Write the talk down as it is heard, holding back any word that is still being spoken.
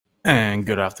And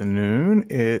good afternoon.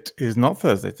 It is not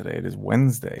Thursday today. It is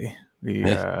Wednesday,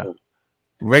 the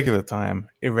regular time,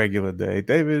 irregular day.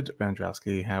 David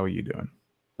Bandrowski, how are you doing?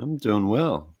 I'm doing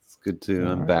well. It's good to.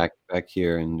 All I'm right. back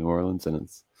here in New Orleans, and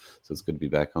it's good to be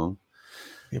back home.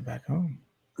 You're back home.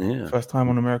 Yeah, First time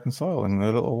on American soil in a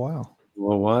little while. a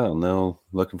little while now.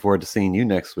 Looking forward to seeing you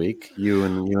next week. You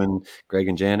and Greg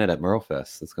and Janet at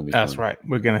Merlefest. That's gonna be That's fun. right.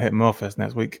 We're going to hit Millfest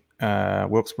next week.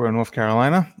 Wilkesboro, North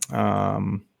Carolina.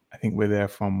 I think we're there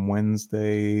from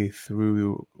Wednesday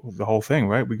through the whole thing,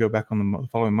 right? We go back on the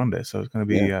following Monday. So it's going to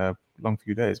be a long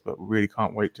few days, but we really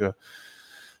can't wait to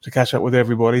catch up with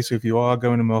everybody. So if you are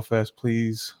going to Millfest,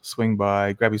 please swing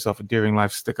by, grab yourself a Deering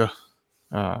Life sticker.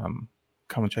 Come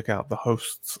and check out the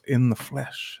hosts in the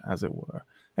flesh, as it were.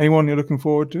 Anyone you're looking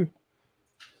forward to?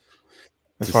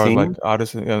 As far as like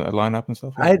artists, lineup and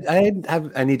stuff. Yeah.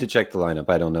 I need to check the lineup.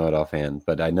 I don't know it offhand,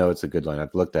 but I know it's a good lineup.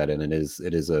 I've looked at it, and it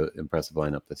is a impressive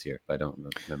lineup this year. But I don't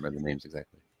remember the names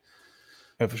exactly.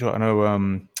 Yeah, for sure. I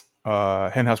know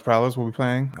Henhouse Prowlers will be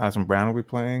playing. Alison Brown will be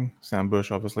playing. Sam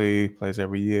Bush obviously plays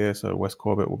every year, so Wes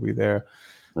Corbett will be there.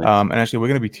 Nice. And actually, we're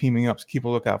going to be teaming up. So keep a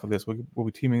lookout for this. We'll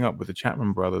be teaming up with the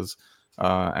Chapman Brothers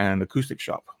and Acoustic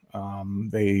Shop.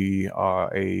 They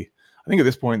are I think at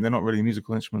this point, they're not really a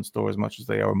musical instrument store as much as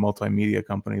they are a multimedia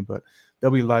company, but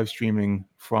they'll be live streaming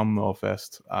from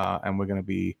Millfest, and we're going to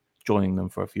be joining them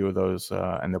for a few of those,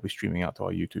 and they'll be streaming out to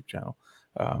our YouTube channel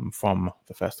from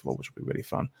the festival, which will be really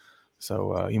fun.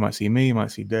 So you might see me, you might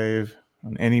see Dave,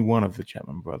 and any one of the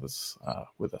Chapman Brothers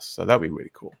with us. So that'll be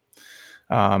really cool.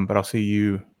 But I'll see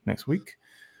you next week.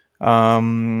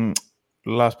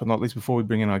 Last but not least, before we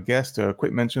bring in our guest, a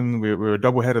quick mention, we're a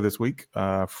doubleheader this week.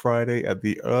 Friday at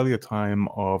the earlier time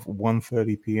of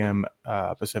 1:30 p.m.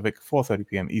 Pacific, 4:30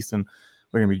 p.m. Eastern,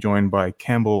 we're going to be joined by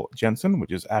Campbell Jensen,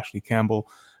 which is Ashley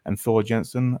Campbell and Thor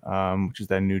Jensen, which is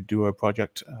their new duo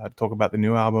project, to talk about the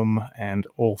new album and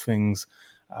all things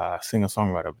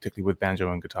singer-songwriter, particularly with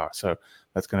banjo and guitar. So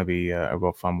that's going to be a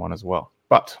real fun one as well.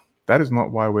 But that is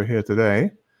not why we're here today.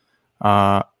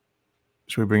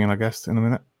 Should we bring in our guest in a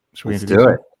minute? Let's do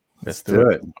it. Let's do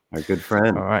it. Our good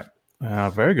friend. All right.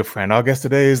 Very good friend. Our guest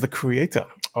today is the creator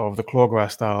of the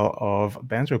Clawgrass style of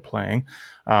banjo playing,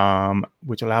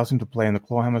 which allows him to play in the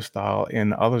Clawhammer style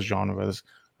in other genres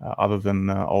other than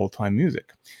old-time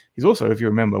music. He's also, if you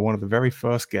remember, one of the very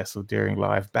first guests of Deering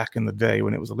Live back in the day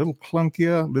when it was a little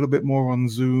clunkier, a little bit more on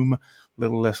Zoom, a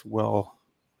little less well,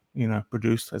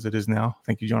 produced as it is now.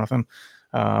 Thank you, Jonathan.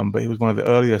 But he was one of the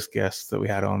earliest guests that we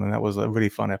had on, and that was a really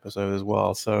fun episode as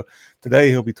well. So today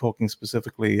he'll be talking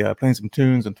specifically, playing some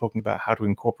tunes and talking about how to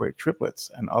incorporate triplets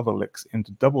and other licks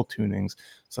into double tunings,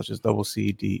 such as double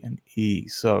C, D, and E.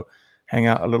 So hang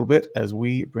out a little bit as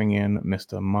we bring in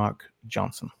Mr. Mark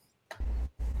Johnson.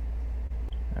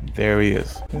 And there he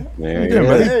is.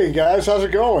 Hey guys, how's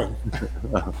it going?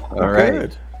 All right.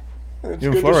 Good. It's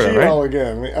You're good in Florida, to see right? you all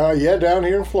again. Yeah, down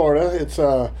here in Florida. It's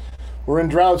we're in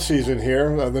drought season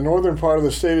here. The northern part of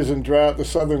the state is in drought. The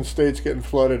southern state's getting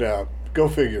flooded out. Go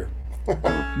figure. You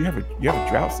have a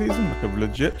drought season, like a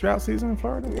legit drought season in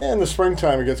Florida? Yeah, in the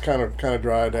springtime it gets kind of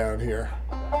dry down here.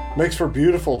 Makes for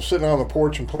beautiful sitting on the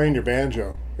porch and playing your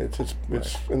banjo. It's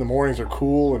in the mornings are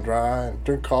cool and dry, and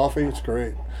drink coffee. It's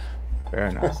great.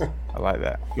 Very nice. I like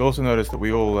that. You also noticed that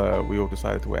we all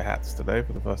decided to wear hats today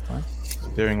for the first time.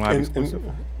 During live exclusive.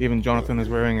 Even Jonathan is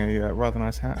wearing a rather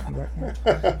nice hat.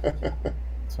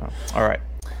 So, all right.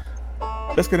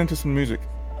 Let's get into some music.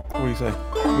 What do you say?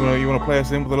 You want to play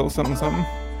us in with a little something?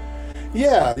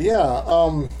 Yeah.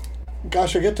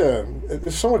 Gosh,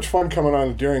 there's so much fun coming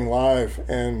on Deering Live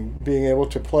and being able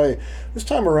to play. This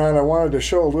time around, I wanted to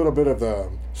show a little bit of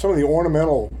some of the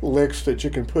ornamental licks that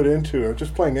you can put into it.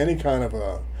 Just playing any kind of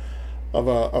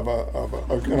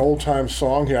an old time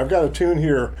song here. I've got a tune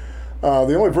here.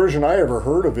 The only version I ever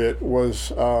heard of it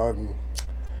was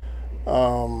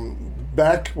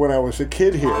back when I was a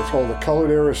kid here. It's called The Colored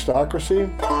Aristocracy.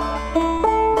 I'm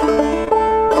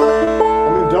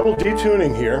in double D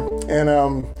tuning here,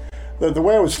 and the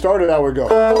way I would start it, I would go.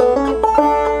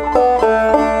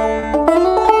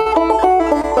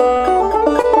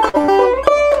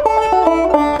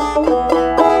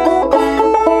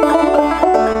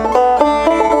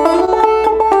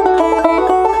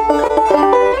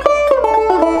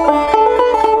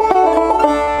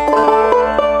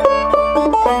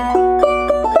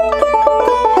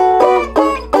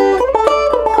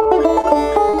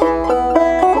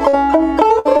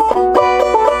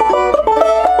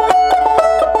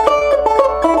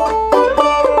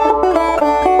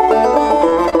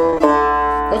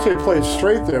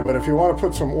 Straight there, but if you want to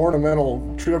put some ornamental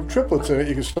triplets in it,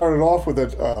 you can start it off with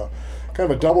a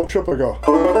kind of a double triplet go.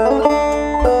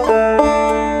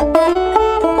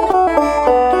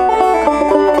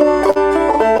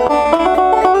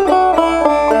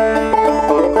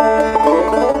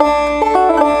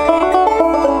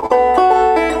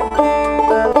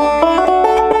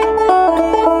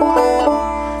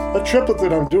 triplet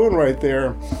that I'm doing right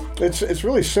there, it's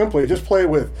really simple. You just play it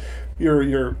with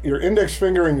your index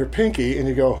finger and your pinky, and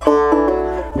you go.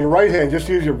 Your right hand, just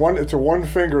use your one. It's a one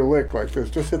finger lick like this.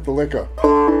 Just hit the lick up.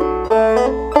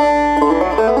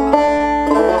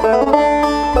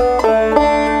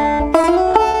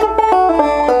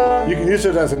 You can use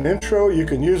it as an intro. You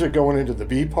can use it going into the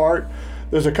B part.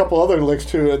 There's a couple other licks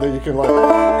too that you can like.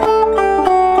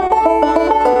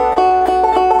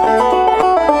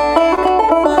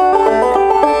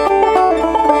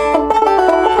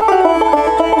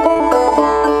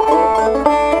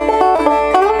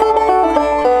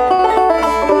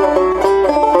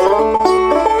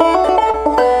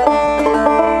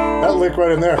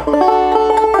 Right in there. You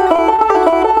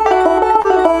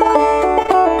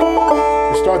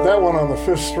start that one on the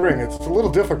 5th string. It's a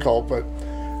little difficult, but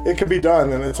it can be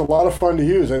done, and it's a lot of fun to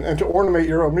use and to ornament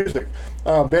your own music.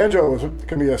 Banjo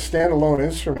can be a standalone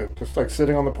instrument, just like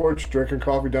sitting on the porch drinking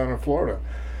coffee down in Florida.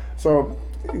 So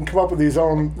you can come up with these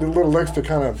own little licks to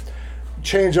kind of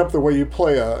change up the way you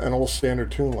play an old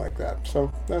standard tune like that.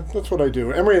 So that's what I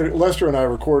do. Emery Lester and I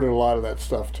recorded a lot of that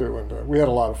stuff too, and we had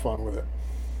a lot of fun with it.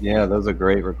 Yeah, those are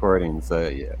great recordings.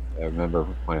 Yeah, I remember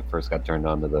when I first got turned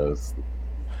on to those.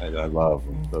 I love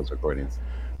those recordings.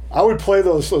 I would play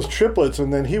those triplets,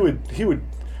 and then he would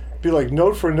be like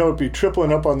note for note, be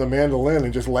tripling up on the mandolin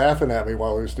and just laughing at me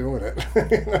while he was doing it.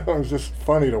 It was just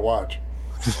funny to watch.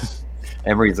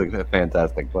 Emery's a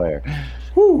fantastic player.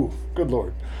 Whoo! Good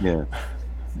Lord. Yeah.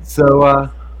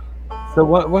 So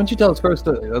why don't you tell us first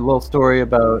a little story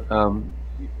about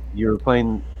you were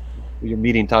playing. You're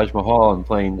meeting Taj Mahal and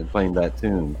playing that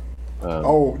tune.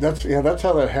 That's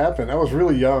how that happened. I was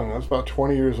really young. I was about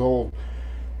 20 years old,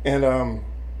 and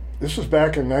this was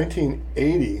back in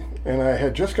 1980. And I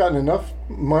had just gotten enough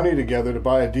money together to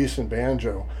buy a decent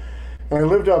banjo. And I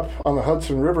lived up on the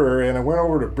Hudson River area, and I went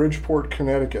over to Bridgeport,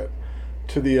 Connecticut,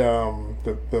 to the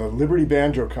Liberty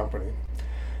Banjo Company.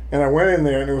 And I went in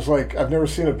there, and it was like I've never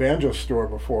seen a banjo store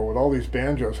before with all these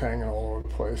banjos hanging all over the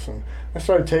place. And I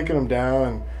started taking them down,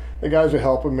 and the guys are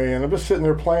helping me, and I'm just sitting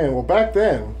there playing. Well, back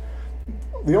then,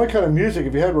 the only kind of music,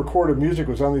 if you had recorded music,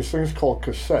 was on these things called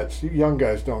cassettes. You young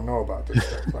guys don't know about this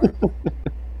stuff, right?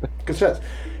 Cassettes.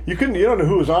 You don't know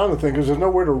who was on the thing because there's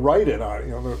nowhere to write it on.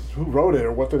 Who wrote it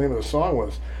or what the name of the song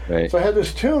was. Right. So I had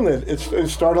this tune that it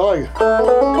started like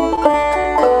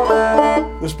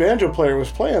this banjo player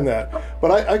was playing that, but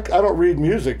I don't read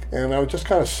music, and I was just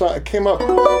kind of I came up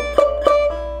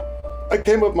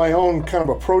with my own kind of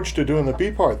approach to doing the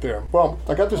B part there. Well,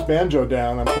 I got this banjo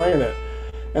down, I'm playing it,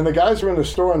 and the guys are in the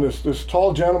store, and this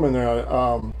tall gentleman there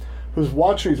he's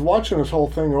watching this whole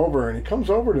thing over, and he comes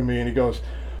over to me and he goes,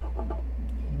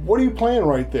 "What are you playing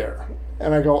right there?"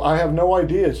 And I go, "I have no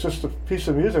idea. It's just a piece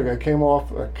of music. I came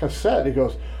off a cassette." He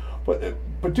goes, but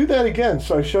do that again.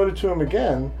 So I showed it to him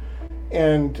again.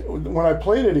 And when I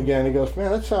played it again, he goes,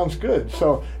 "Man, that sounds good."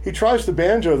 So he tries the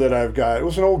banjo that I've got. It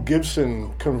was an old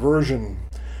Gibson conversion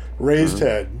raised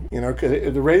head.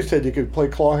 The raised head, you could play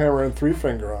clawhammer and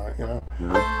 3-finger on it,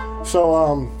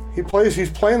 So he's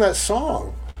playing that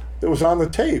song that was on the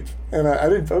tape. And I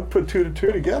didn't put 2 to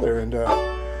 2 together. And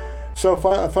so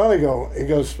I finally he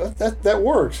goes, that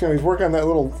works. He's working on that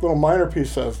little minor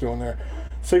piece I was doing there.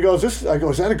 So he goes, I go,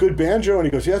 "Is that a good banjo?" And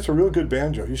he goes, "Yeah, it's a real good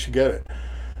banjo. You should get it."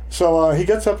 So he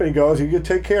gets up and he goes, "You can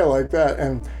take care like that."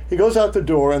 And he goes out the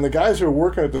door, and the guys who are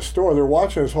working at the store, they're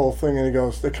watching this whole thing, and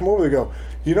they come over, they go,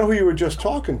 "You know who you were just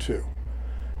talking to?"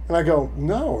 And I go,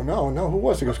 No, who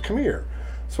was it? He goes, "Come here."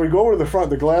 So we go over to the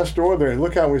front, the glass door there, and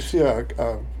look out, and we see a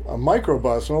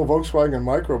microbus, an old Volkswagen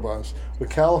microbus with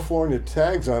California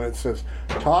tags on it. It says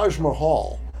Taj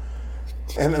Mahal.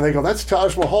 And then they go, "That's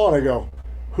Taj Mahal." And I go,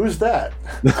 "Who's that?"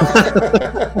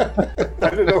 I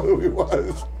didn't know who he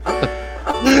was.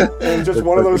 And just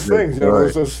one of those things.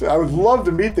 I would love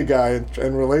to meet the guy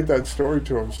and relate that story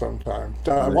to him sometime.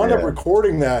 I wound up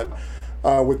recording that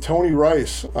with Tony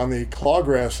Rice on the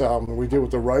Clawgrass album we did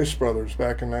with the Rice Brothers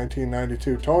back in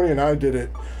 1992. Tony and I did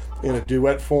it in a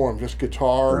duet form, just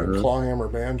guitar and clawhammer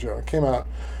banjo. It came out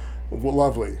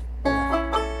lovely.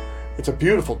 It's a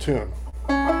beautiful tune.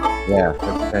 Yeah, it's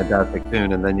a fantastic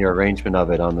tune, and then your arrangement of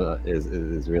it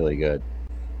is really good.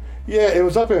 Yeah, it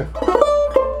was up in.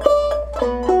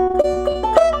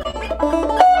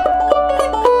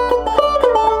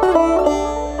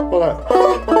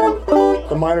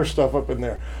 The minor stuff up in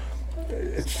there.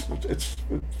 It's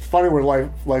funny where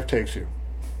life takes you.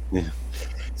 Yeah.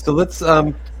 So let's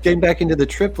getting back into the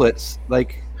triplets.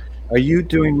 Like, are you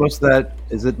doing most of that?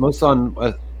 Is it most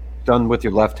done with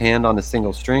your left hand on a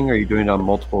single string, or are you doing it on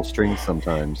multiple strings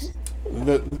sometimes?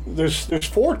 there's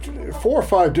four or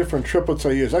five different triplets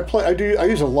I use. I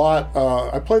use a lot.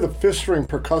 I play the fifth string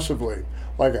percussively,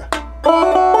 like a.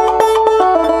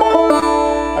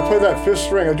 I play that fifth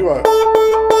string. I do a.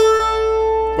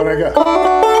 But I got.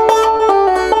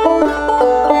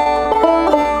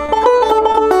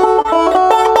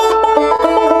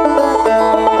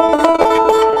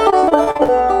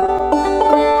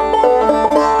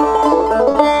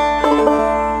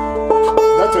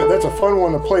 That's a fun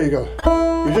one to play. You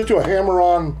just do a hammer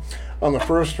on the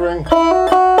first string. You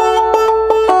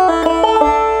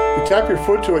tap your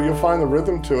foot to it, you'll find the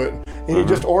rhythm to it, and you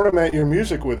just ornament your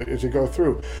music with it as you go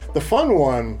through. The fun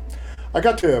one, I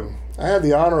had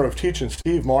the honor of teaching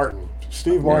Steve Martin.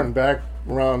 Steve Martin back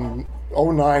around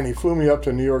 '09, he flew me up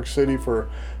to New York City for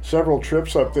several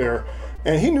trips up there,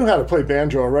 and he knew how to play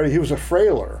banjo already. He was a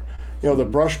frailer, the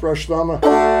brush thumb.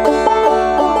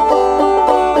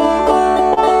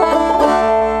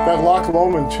 That Loch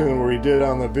Lomond tune where he did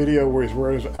on the video where he's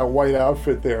wearing a white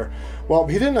outfit there. Well,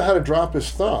 he didn't know how to drop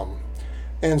his thumb.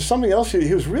 And something else,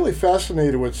 he was really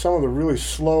fascinated with some of the really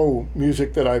slow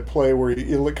music that I play where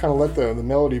you kind of let the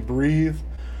melody breathe.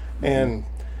 And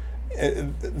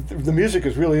the music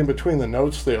is really in between the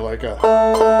notes there, like a...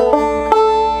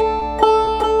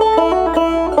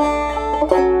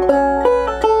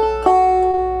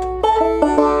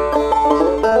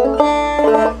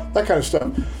 that kind of stuff.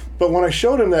 But when I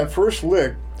showed him that first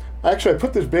lick, I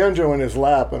put this banjo in his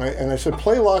lap, and I said,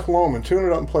 play Loch Lomond, tune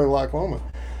it up and play Loch Lomond.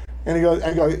 And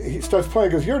he starts playing,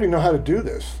 he goes, you already know how to do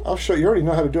this. I'll show you, already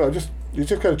know how to do it. You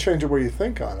just got to change it where you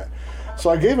think on it.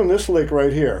 So I gave him this lick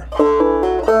right here.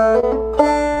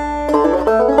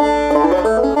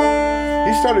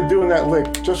 He started doing that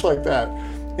lick just like that.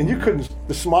 And you couldn't,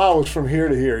 the smile was from here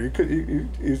to here.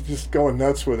 He's just going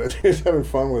nuts with it. He's having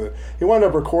fun with it. He wound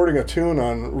up recording a tune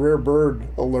on Rare Bird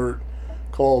Alert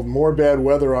called More Bad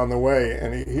Weather on the Way.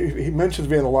 And he mentions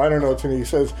me in the liner notes, and he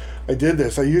says, I did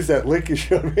this. I used that lick you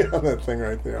showed me on that thing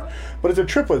right there. But it's a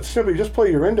triplet. Simply, you just play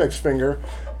your index finger,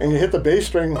 and you hit the bass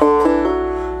string.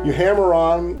 You hammer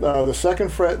on the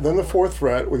second fret, then the fourth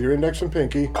fret with your index and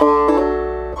pinky.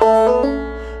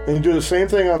 And you do the same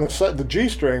thing on the G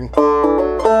string,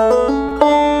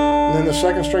 and then the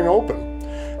second string open.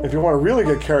 And if you want to really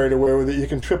get carried away with it, you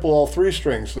can triple all three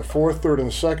strings, the fourth, third, and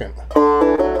the second,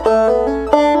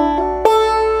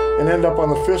 and end up on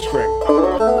the fifth string.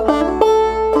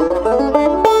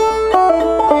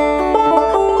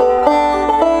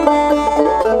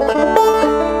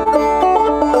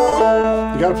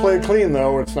 You got to play it clean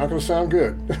though, or it's not going to sound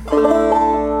good.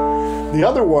 The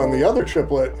other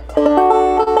triplet,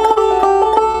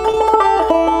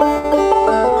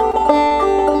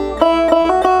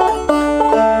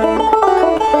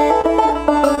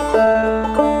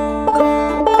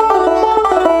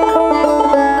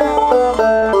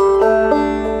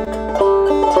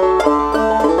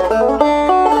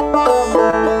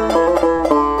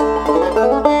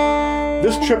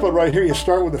 triplet right here, you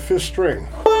start with the fifth string.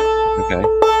 Okay.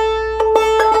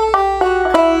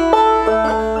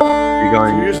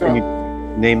 Can you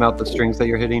name out the strings that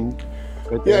you're hitting?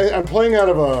 Right there? Yeah, I'm playing out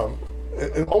of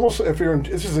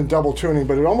this is in double tuning,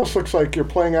 but it almost looks like you're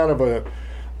playing out of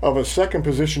a second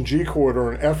position G chord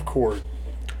or an F chord.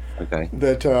 Okay.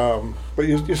 But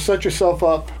you set yourself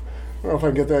up. I don't know if I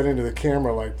can get that into the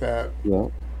camera like that. Yeah.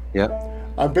 Yeah.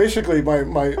 I'm basically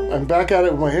I'm back at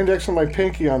it with my index and my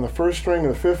pinky on the first string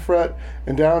of the fifth fret,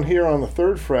 and down here on the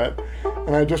third fret,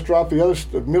 and I just drop the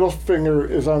middle finger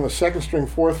is on the second string,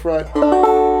 fourth fret.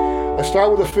 I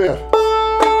start with the fifth.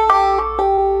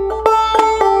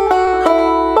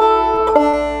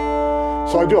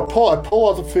 So I pull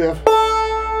out the fifth.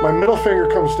 My middle finger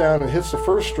comes down and hits the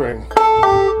first string.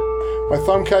 My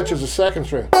thumb catches the second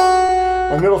string.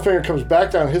 My middle finger comes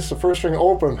back down, hits the first string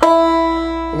open,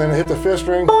 and then I hit the fifth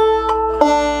string,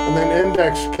 and then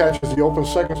index catches the open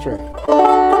second string.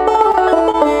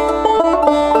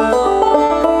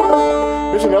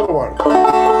 Here's another one.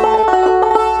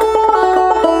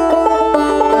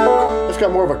 It's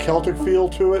got more of a Celtic feel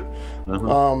to it. You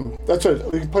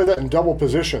can play that in double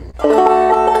position.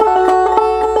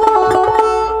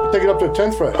 Take it up to the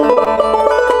 10th fret.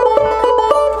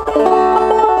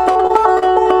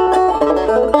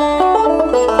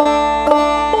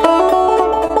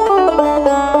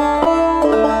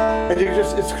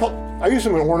 I use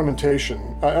them in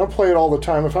ornamentation. I don't play it all the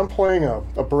time. If I'm playing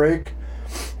a break,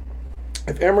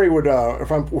 if Emery would,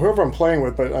 whoever I'm playing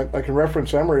with, but I can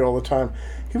reference Emery all the time,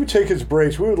 he would take his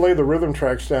breaks. We would lay the rhythm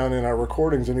tracks down in our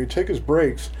recordings, and he'd take his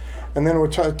breaks, and then it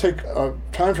would take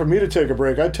time for me to take a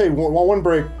break. I'd take one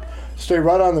break, stay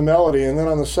right on the melody, and then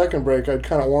on the second break, I'd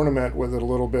kind of ornament with it a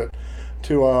little bit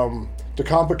to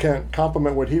to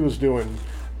complement what he was doing,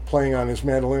 playing on his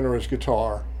mandolin or his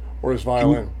guitar or his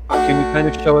violin. Can you kind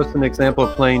of show us an example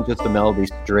of playing just a melody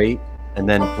straight and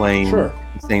then playing Sure.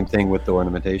 the same thing with the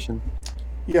ornamentation?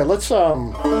 Yeah, let's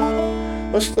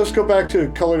go back to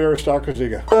Colored Aristocracy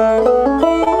again.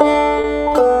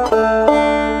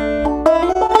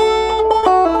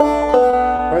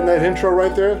 Right in that intro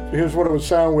right there. Here's what it would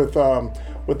sound with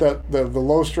that the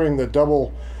low string, the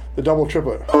double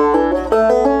triplet.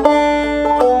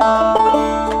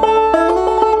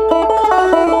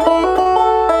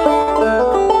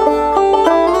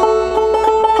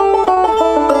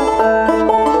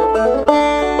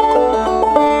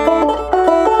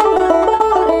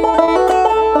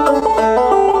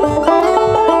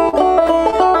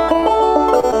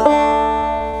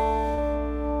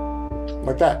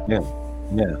 Like that.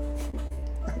 Yeah.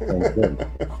 Sounds good.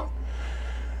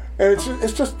 And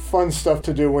it's just fun stuff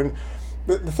to do. When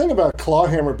the thing about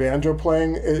clawhammer banjo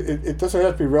playing, it doesn't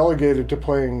have to be relegated to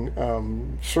playing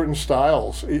certain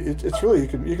styles. It's really you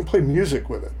can play music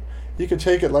with it. You can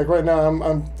take it, like right now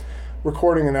I'm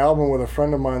recording an album with a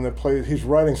friend of mine that plays. He's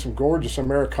writing some gorgeous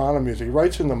Americana music. He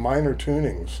writes in the minor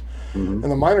tunings, and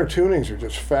the minor tunings are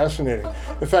just fascinating.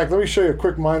 In fact, let me show you a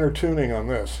quick minor tuning on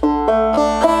this.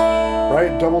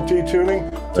 Right, double D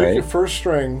tuning. Take your first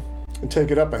string and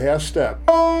take it up a half step.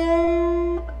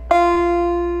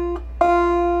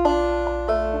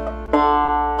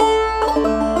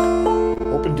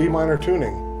 Open D minor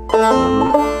tuning.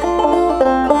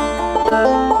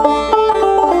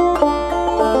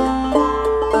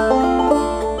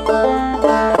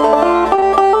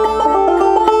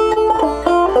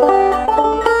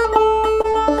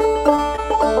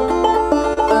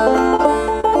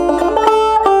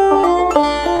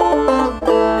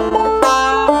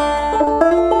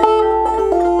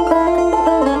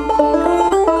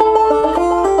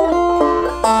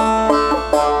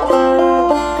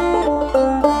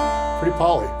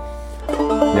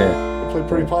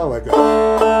 Pretty poly like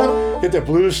that. Get that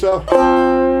blues stuff.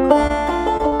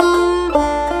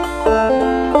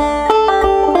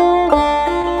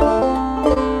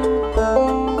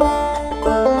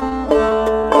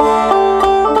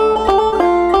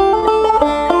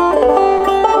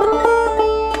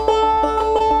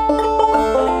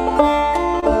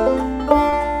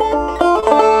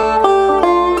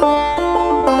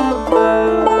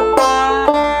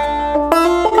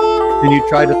 Can you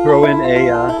try to throw in a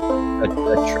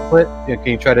triplet? Can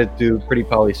you try to do pretty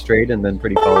poly straight and then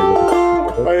pretty poly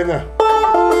with a right in there.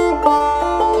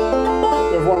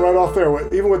 There's one right off there,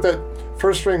 even with that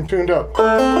first string tuned up.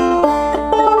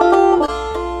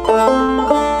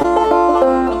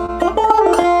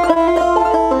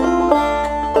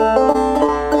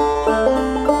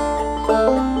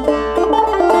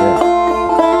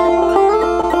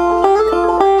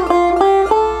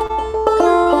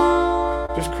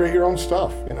 Just create your own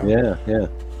stuff, you know. Yeah.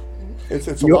 It's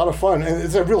a lot of fun, and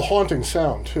it's a real haunting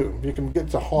sound too. You can get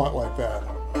to haunt like that.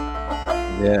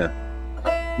 Yeah.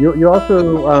 You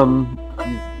also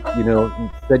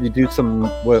said you do some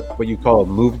what you call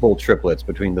movable triplets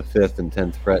between the 5th and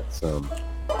 10th frets.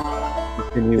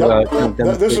 Can you?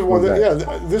 This is one.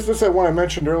 This is that one I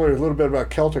mentioned earlier. A little bit about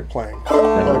Celtic playing. It's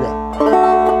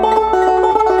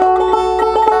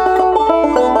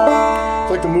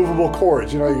like the movable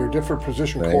chords. You know, your different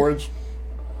position chords.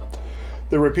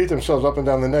 They repeat themselves up and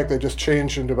down the neck. They just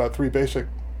change into about 3 basic,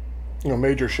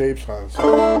 major shapes on it.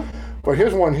 So, but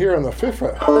here's one here on the 5th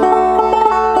fret.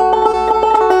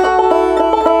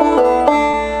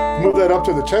 Move that up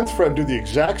to the 10th fret and do the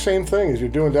exact same thing as you're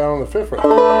doing down on the 5th fret.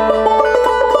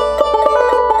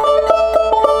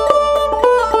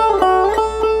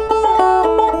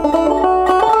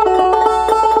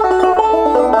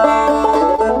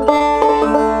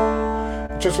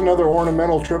 Just another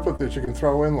ornamental triplet that you can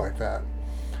throw in like that.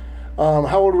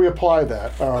 How would we apply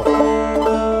that?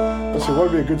 Let's see, what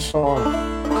would be a good song?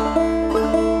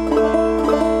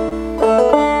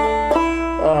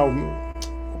 I'll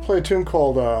play a tune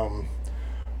called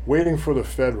Waiting for the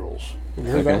Federals. Have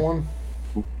you heard that one?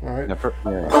 All right.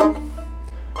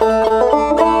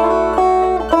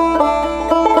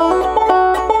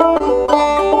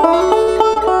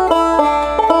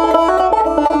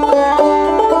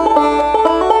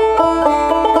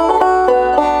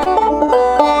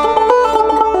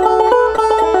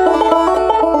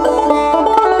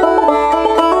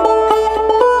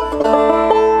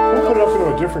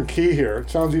 Key here. It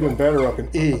sounds even better up in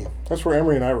E. That's where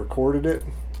Emery and I recorded it.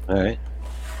 All right.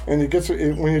 And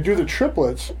when you do the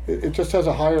triplets, it just has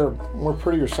a higher, more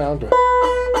prettier sound to it.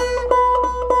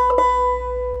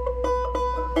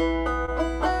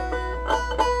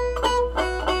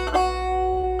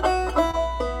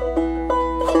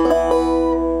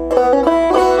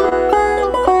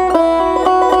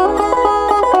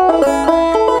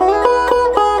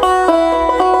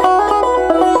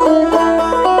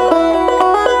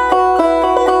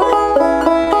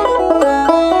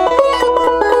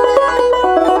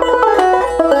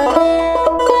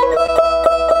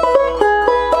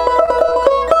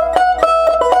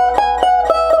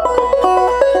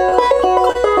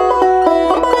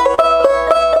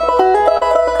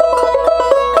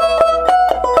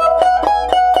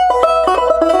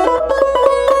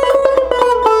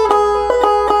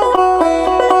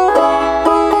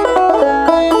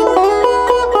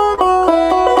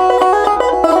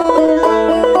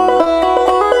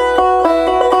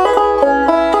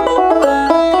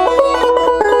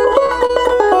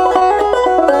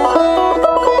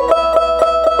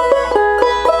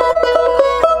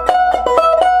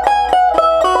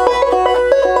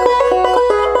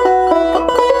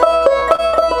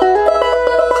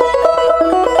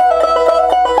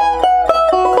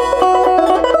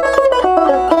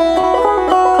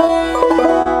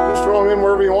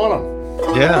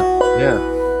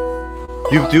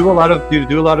 Do you do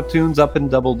a lot of tunes up in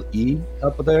double E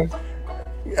up there?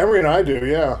 Emery and I do,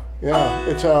 yeah, yeah.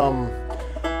 It's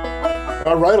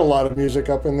I write a lot of music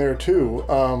up in there too.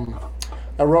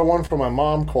 I wrote one for my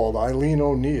mom called Eileen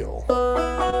O'Neill.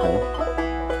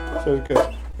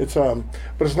 So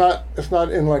but it's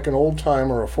not in like an old time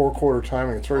or a 4/4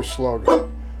 timing. It's very slow.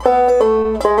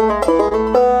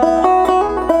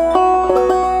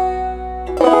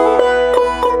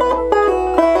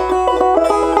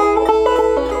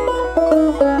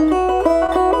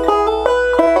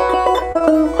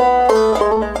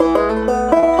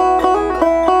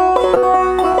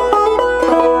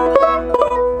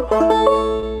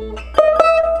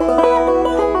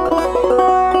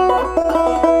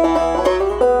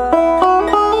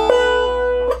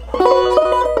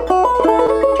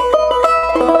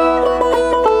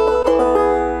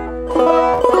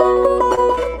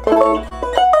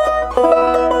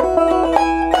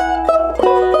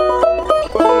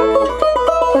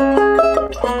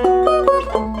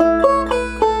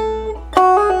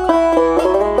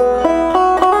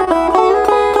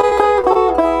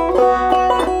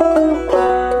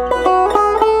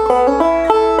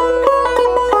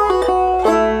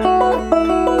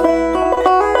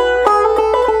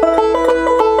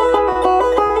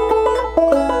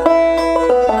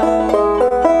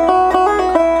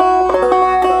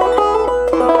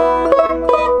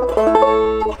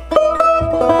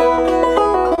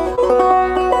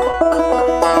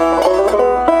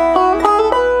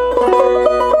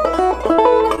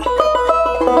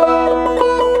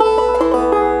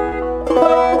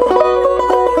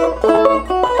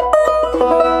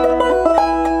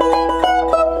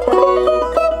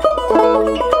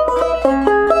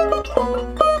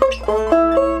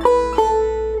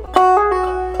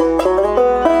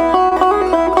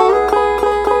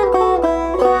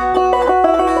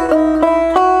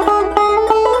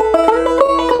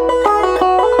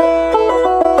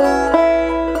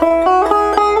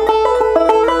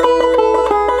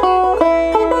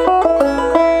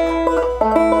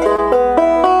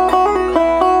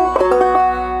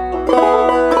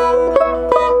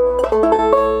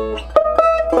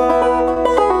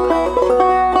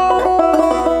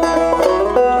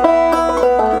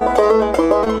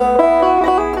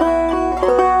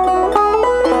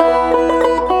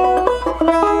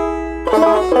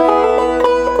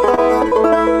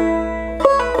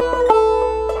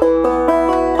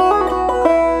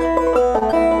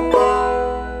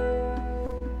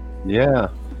 Yeah,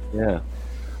 yeah.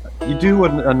 You do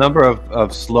a number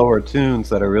of slower tunes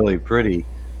that are really pretty.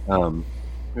 Um,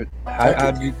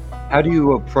 how do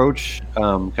you approach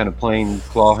kind of playing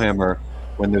Clawhammer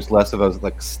when there's less of a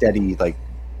like steady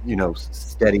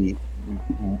steady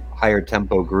higher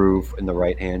tempo groove in the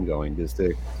right hand going? Does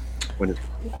the when it's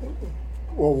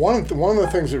Well, one of the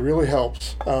things that really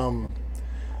helps, our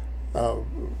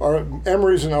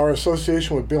Emery's and our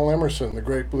association with Bill Emerson, the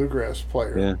great bluegrass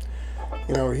player. yeah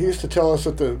He used to tell us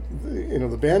that the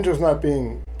banjo's not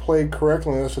being played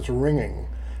correctly unless it's ringing.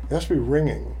 It has to be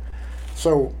ringing.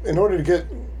 So in order to get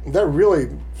that really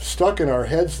stuck in our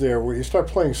heads there, where you start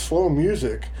playing slow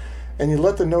music, and you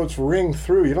let the notes ring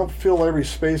through. You don't fill every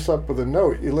space up with a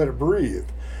note. You let it breathe.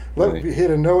 Let it hit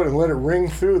a note and let it ring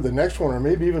through the next one, or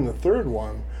maybe even the third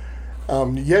one.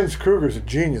 Jens Kruger's a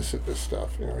genius at this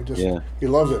stuff. He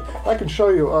loves it. I can show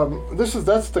you.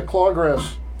 That's the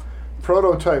Clawgrass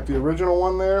prototype, the original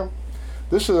one there.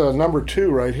 This is a number 2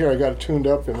 right here. I got it tuned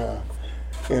up in a.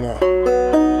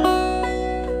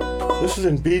 This is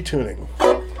in B tuning.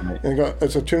 And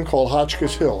it's a tune called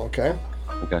Hotchkiss Hill. Okay.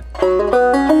 okay.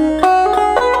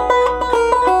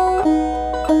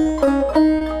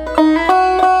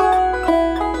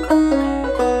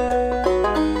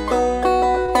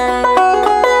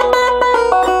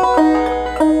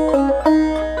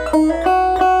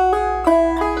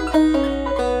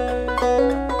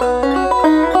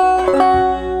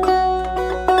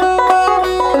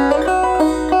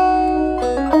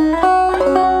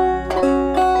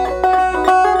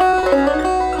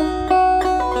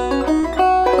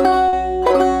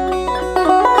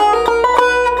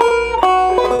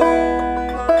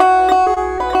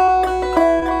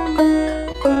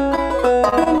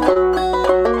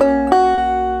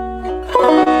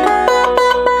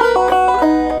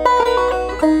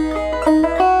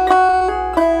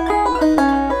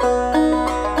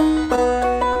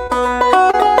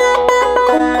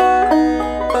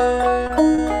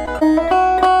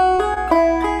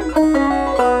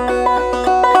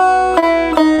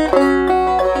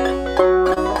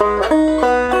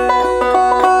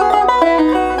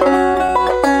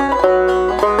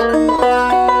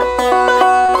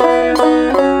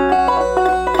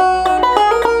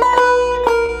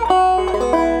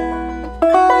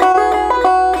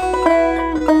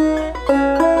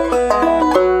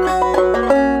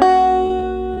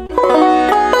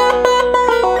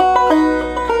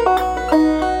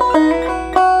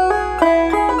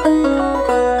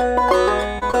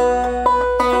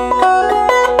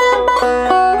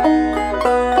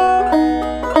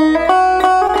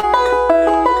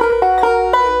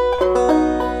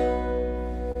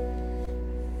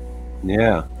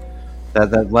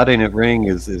 that letting it ring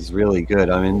is really good.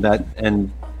 I mean that,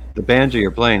 and the banjo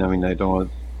you're playing. I mean, I don't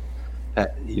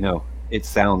want it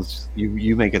sounds,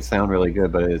 you make it sound really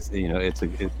good, but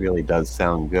it really does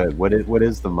sound good. What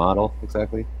is the model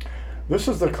exactly? This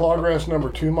is the Clawgrass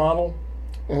 #2 model,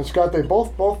 and it's got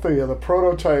both the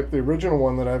prototype, the original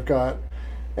one that I've got,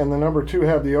 and the #2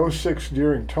 have the '06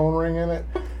 Deering tone ring in it.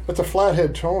 It's a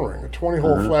flathead tone ring, a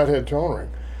 20-hole flathead tone ring,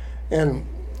 and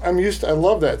I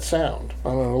love that sound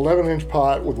on an 11-inch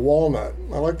pot with walnut.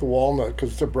 I like the walnut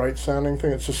because it's a bright sounding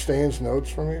thing. It sustains notes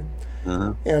for me,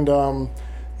 and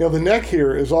the neck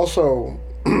here is also.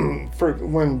 For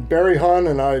when Barry Hahn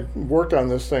and I worked on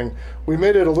this thing, we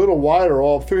made it a little wider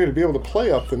all through to be able to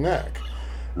play up the neck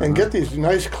and get these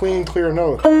nice, clean, clear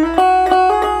notes.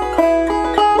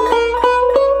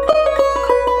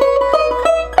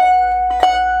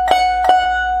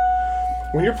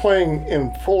 When you're playing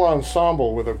in full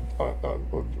ensemble with an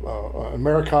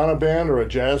Americana band or a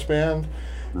jazz band,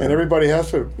 and everybody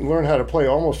has to learn how to play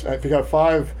almost, if you got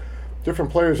 5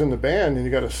 different players in the band and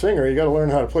you got a singer, you got to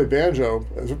learn how to play banjo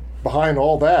behind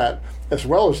all that, as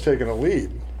well as taking a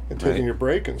lead and taking your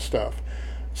break and stuff.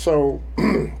 So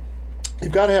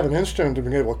you've got to have an instrument to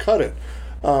be able to cut it.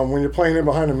 When you're playing in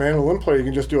behind a mandolin player, you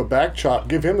can just do a back chop,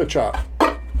 give him the chop,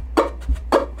 and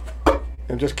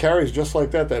it just carries just like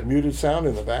that muted sound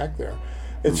in the back there.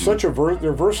 It's such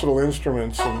they're versatile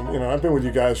instruments, and I've been with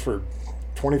you guys for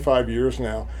 25 years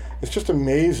now. It's just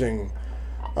amazing.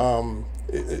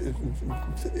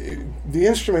 The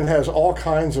instrument has all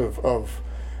kinds of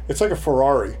it's like a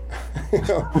Ferrari.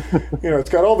 It's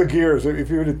got all the gears. If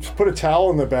you were to put a towel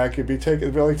in the back, it'd be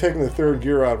like taking the 3rd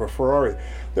gear out of a Ferrari.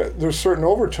 There's certain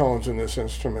overtones in this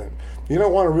instrument. You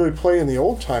don't want to really play in the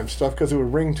old time stuff because it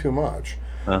would ring too much.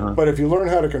 But if you learn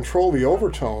how to control the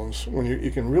overtones, when you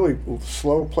can really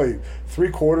play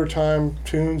 3/4 time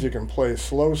tunes, you can play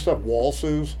slow stuff,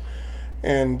 waltzes.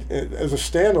 And as a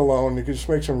standalone, you can just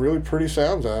make some really pretty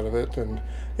sounds out of it, and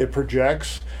it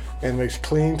projects and makes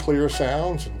clean, clear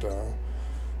sounds,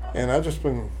 and I've just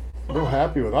been real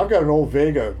happy with it. I've got an old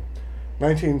Vega,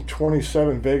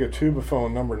 1927 Vega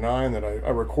tubaphone #9 that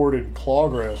I recorded in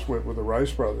Clawgrass with the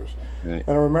Rice Brothers, and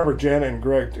I remember Janet and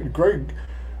Greg.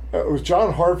 It was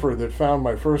John Hartford that found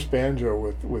my first banjo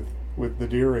with the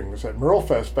Deerings at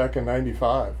Merlefest back in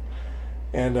 '95.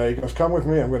 And he goes, "Come with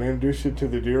me. I'm going to introduce you to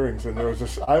the Deerings." And there was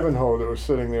this Ivanhoe that was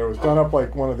sitting there. It was done up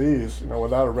like one of these,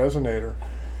 without a resonator.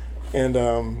 And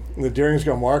the Deerings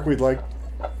go, "Mark, we'd like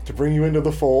to bring you into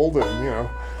the fold." And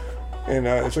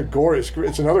it's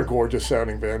another gorgeous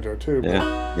sounding banjo too.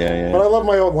 Yeah. But I love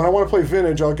my old. When I want to play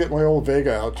vintage, I'll get my old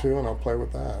Vega out too, and I'll play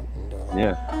with that.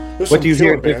 And, what do you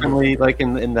hear differently, like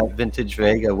in that vintage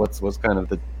Vega? What's kind of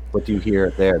what do you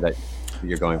hear there that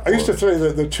you're going for? I used to say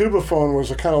that the tubaphone was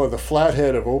kind of like the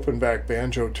flathead of open back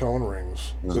banjo tone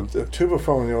rings. The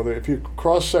tubaphone, if you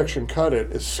cross section cut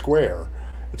it, it's square.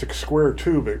 It's a square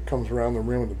tube. It comes around the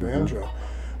rim of the banjo,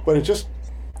 but it just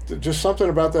something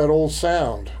about that old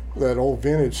sound, that old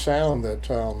vintage sound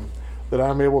that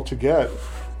I'm able to get.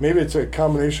 Maybe it's a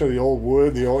combination of the old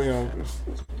wood, the old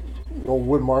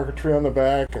wood marquetry on the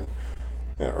back,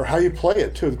 or how you play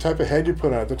it too, the type of head you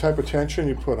put on it, the type of tension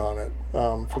you put on it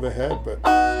for the head. But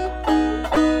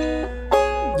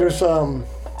there's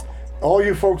all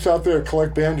you folks out there that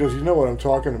collect banjos, you know what I'm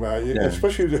talking about.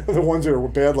 Especially the ones that are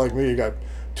bad like me. You got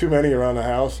too many around the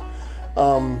house.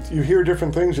 You hear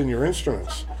different things in your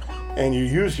instruments, and you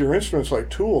use your instruments like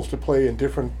tools to play in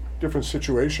different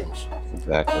situations.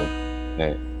 Exactly.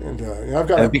 Hey. And I've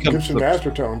got a Gibson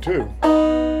Master Tone too.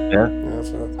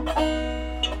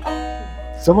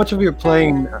 So much of your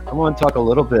playing, I want to talk a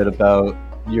little bit about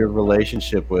your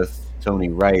relationship with Tony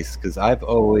Rice, because I've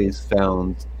always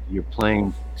found your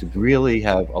playing to really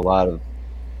have a lot of,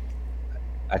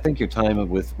 I think your time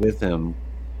with him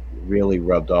really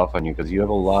rubbed off on you, because you have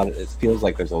it feels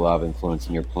like there's a lot of influence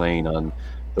in your playing on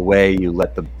the way you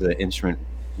let the instrument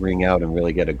ring out and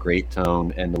really get a great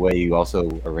tone, and the way you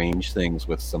also arrange things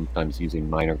with sometimes using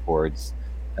minor chords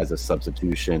as a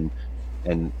substitution.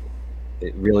 And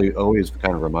it really always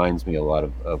kind of reminds me a lot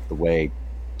of the way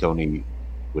Tony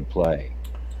would play.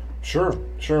 Sure.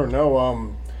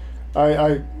 No,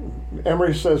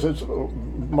 Emery says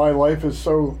my life is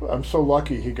I'm so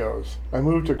lucky, he goes. I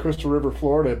moved to Crystal River,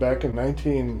 Florida back in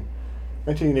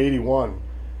 1981.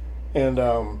 And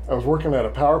I was working at a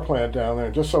power plant down there.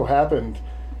 It just so happened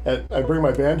I bring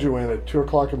my banjo in at 2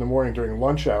 o'clock in the morning during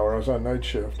lunch hour. I was on night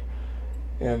shift.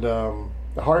 And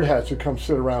the hard hats would come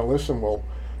sit around and listen. Well,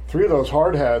 3 of those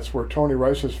hard hats were Tony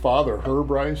Rice's father,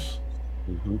 Herb Rice.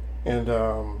 And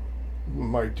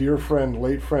my dear friend,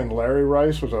 late friend Larry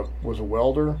Rice was a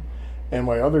welder. and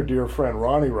my other dear friend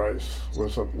Ronnie Rice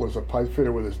was a pipe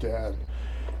fitter with his dad.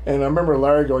 And I remember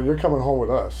Larry going, "You're coming home with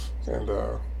us."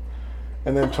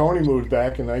 And then Tony moved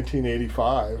back in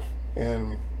 1985,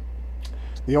 and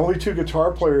the only two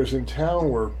guitar players in town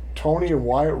were Tony and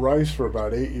Wyatt Rice for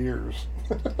about 8 years.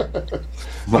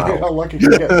 Wow. How lucky you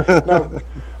get. Now,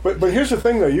 but here's the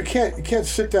thing though, you can't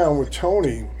sit down with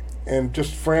Tony and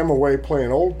just fram away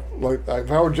playing old, like if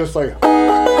I were just like,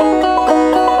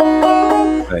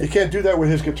 Right. you can't do that with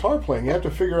his guitar playing. You have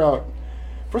to figure out,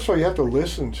 first of all, you have to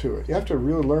listen to it. You have to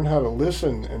really learn how to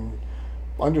listen and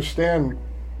understand,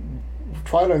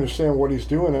 try to understand what he's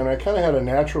doing. And I kind of had a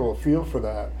natural feel for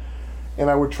that. And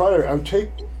I would take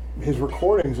his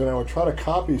recordings and I would try to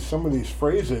copy some of these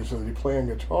phrases that he played on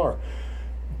guitar.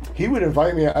 He would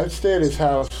invite me, I'd stay at his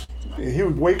house. He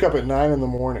would wake up at 9 in the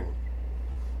morning.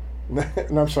 No,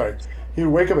 I'm sorry. He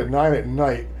would wake up at 9 at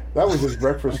night. That was his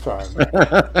breakfast time.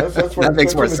 That's when, That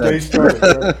makes more the day sense. started.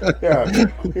 Right? Yeah,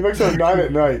 he wakes up at 9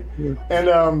 at night, and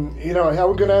I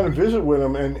would go down and visit with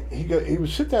him, and he would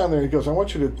sit down there. And he goes, "I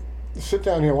want you to sit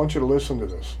down here. I want you to listen to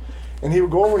this." And he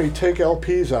would go over and he'd take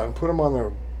LPs out and put them on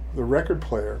the record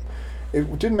player.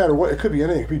 It didn't matter what. It could be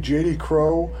anything. It could be J.D.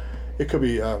 Crowe. It could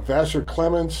be Vassar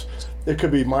Clements. It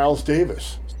could be Miles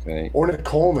Davis, Right. Ornette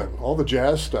Coleman, all the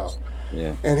jazz stuff.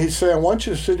 Yeah. And he'd say, "I want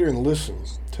you to sit here and listen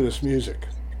to this music,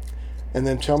 and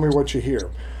then tell me what you hear."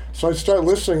 So I'd start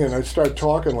listening and I'd start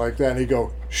talking like that, and he'd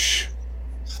go, "Shh."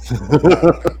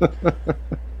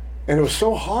 And it was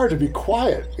so hard to be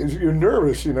quiet. You're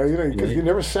nervous, because you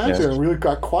never sat there and really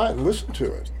got quiet and listened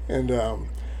to it. And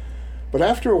but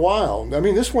after a while, I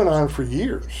mean, this went on for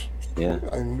years. Yeah.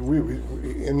 And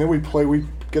then we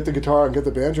get the guitar and get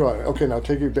the banjo on. Okay, now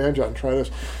take your banjo out and try this.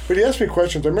 But he asked me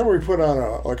questions. I remember we put on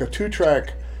a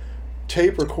 2-track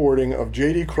tape recording of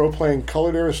J.D. Crowe playing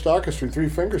colored aristocracy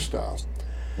 3-finger style.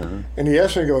 Uh-huh. And he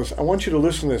asked me, he goes, "I want you to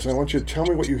listen to this, and I want you to tell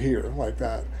me what you hear," like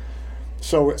that.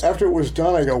 So after it was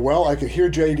done, I go, well, I could hear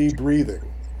J.D. breathing,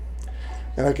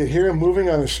 and I could hear him moving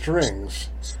on his strings,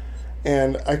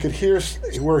 and I could hear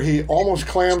where he almost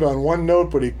clammed on one note,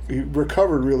 but he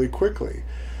recovered really quickly.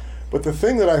 But the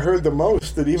thing that I heard the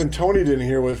most that even Tony didn't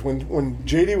hear was when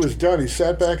J.D. was done, he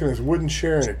sat back in his wooden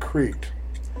chair and it creaked.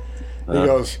 And he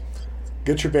goes,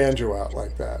 "Get your banjo out,"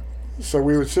 like that. So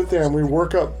we would sit there and we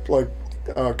work up like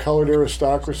Colored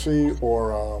Aristocracy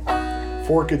or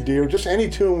Forked Deer, just any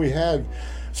tune we had.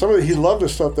 He loved the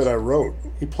stuff that I wrote.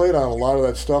 He played on a lot of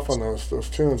that stuff on those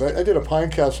tunes. I did a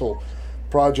Pine Castle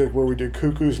project where we did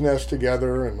Cuckoo's Nest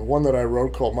together, and one that I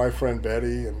wrote called My Friend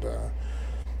Betty, and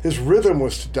his rhythm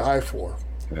was to die for.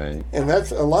 Right. And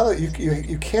that's a lot of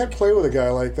you can't play with a guy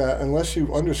like that unless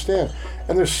you understand.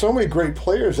 And there's so many great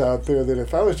players out there that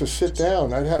if I was to sit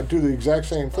down, I'd have to do the exact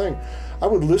same thing. I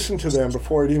would listen to them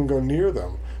before I'd even go near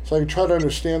them, so I could try to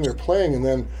understand their playing and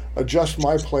then adjust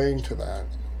my playing to that.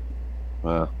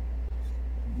 Wow.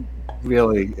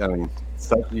 Really, I mean,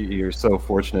 you're so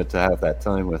fortunate to have that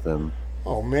time with him.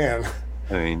 Oh man.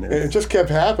 I mean, It just kept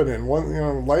happening.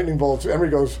 Lightning bolts. Emery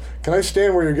goes, "Can I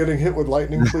stand where you're getting hit with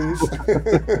lightning, please?"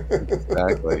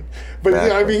 Exactly. But exactly.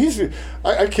 yeah, I mean,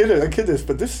 I kid this,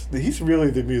 but he's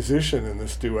really the musician in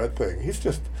this duet thing.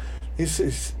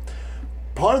 He's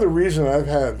part of the reason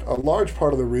a large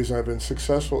part of the reason I've been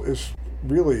successful is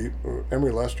really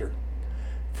Emery Lester.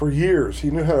 For years, he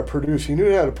knew how to produce. He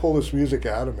knew how to pull this music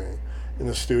out of me in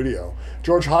the studio.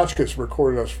 George Hotchkiss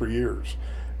recorded us for years.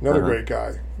 Another great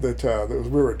guy we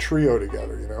were a trio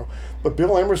together, But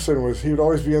Bill Emerson he would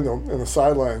always be in the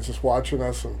sidelines just watching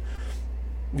us, and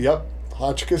yep,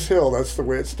 Hotchkiss Hill, that's the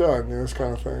way it's done, this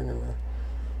kind of thing. And,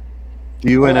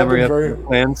 do you and I've been Emery have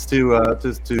plans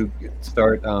to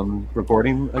start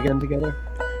recording again together?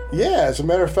 Yeah, as a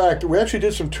matter of fact, we actually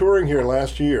did some touring here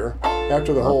last year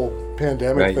after the whole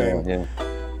pandemic thing. Yeah.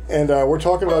 And we're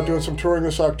talking about doing some touring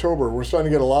this October. We're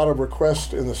starting to get a lot of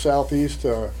requests in the Southeast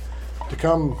to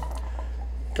come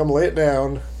lay it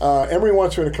down. Emery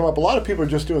wants me to come up. A lot of people are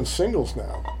just doing singles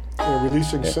now,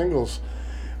 releasing singles,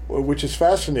 which is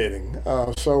fascinating.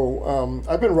 So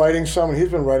I've been writing some, and he's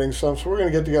been writing some. So we're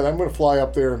going to get together. I'm going to fly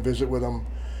up there and visit with him,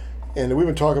 and we've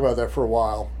been talking about that for a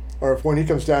while. Or when he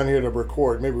comes down here to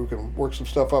record, maybe we can work some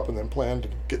stuff up and then plan to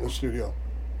get in the studio.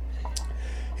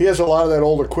 He has a lot of that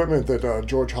old equipment that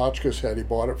George Hotchkiss had. He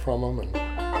bought it from him, and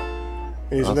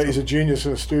he's a genius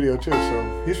in the studio too.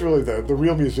 So he's really the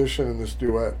real musician in this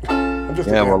duet. I'm just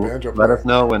a banjo player. Let us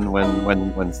know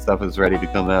when stuff is ready to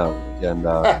come out, and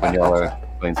when y'all are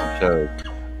playing some shows.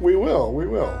 We will.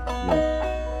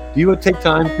 Yeah. Do you take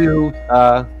time to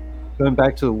going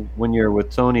back to when you're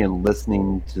with Tony and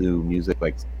listening to music,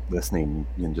 like listening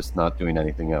and just not doing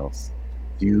anything else?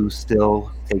 Do you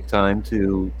still take time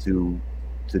to do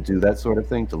that sort of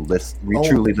thing, to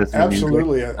truly listen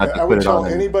absolutely. to music? I would tell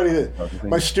anybody that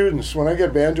my students, when I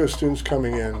get banjo students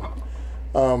coming in,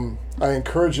 I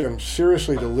encourage them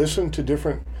seriously to listen to their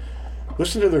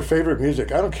favorite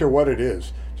music. I don't care what it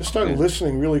is. Just start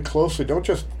listening really closely. Don't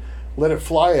just let it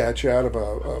fly at you out of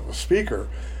a speaker.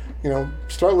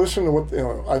 Start listening to what,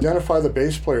 identify the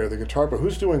bass player, the guitar player,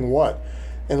 who's doing what,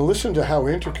 and listen to how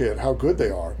intricate, how good they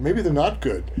are. Maybe they're not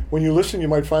good. When you listen, you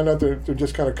might find out they're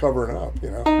just kind of covering up,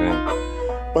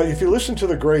 Right. But if you listen to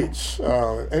the greats,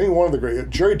 any one of the greats,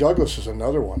 Jerry Douglas is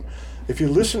another one. If you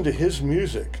listen to his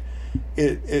music,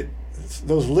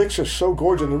 those licks are so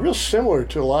gorgeous, and they're real similar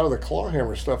to a lot of the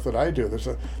Clawhammer stuff that I do. There's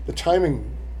the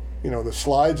timing, the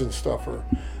slides and stuff are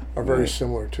very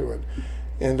similar to it.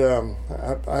 And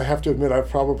I have to admit, I've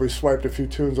probably swiped a few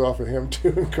tunes off of him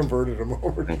too and converted them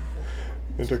over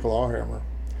into Clawhammer.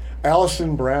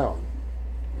 Allison Brown.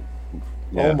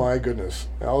 Yeah. Oh my goodness,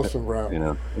 Allison Brown.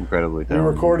 Incredibly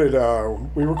talented. talented.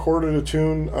 We recorded a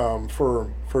tune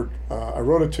I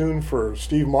wrote a tune for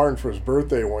Steve Martin for his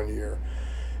birthday one year,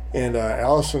 and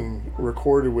Allison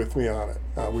recorded with me on it.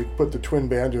 We put the twin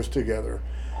banjos together,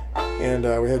 and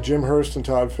we had Jim Hurst and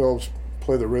Todd Phillips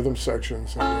play the rhythm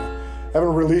sections. And,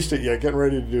 haven't released it yet. Getting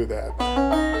ready to do that.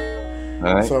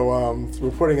 All right. So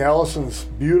we're putting Allison's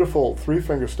beautiful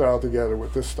 3-finger style together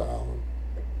with this style.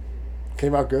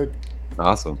 Came out good.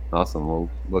 Awesome. Well,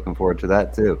 looking forward to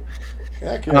that too.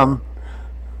 Heck yeah.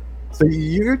 So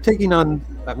you're taking on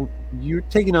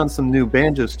some new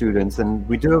banjo students, and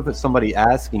we do have somebody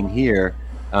asking here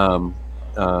in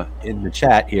the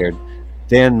chat here.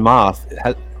 Dan Moth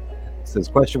says,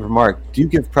 question for Mark: do you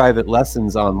give private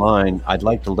lessons online? I'd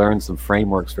like to learn some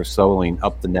frameworks for soloing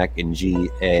up the neck in G,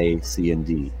 A, C, and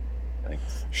D.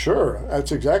 Thanks. Sure,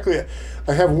 that's exactly it.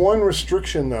 I have one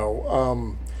restriction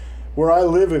though. Where I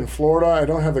live in Florida, I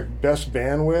don't have the best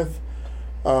bandwidth.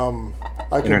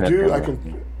 Internet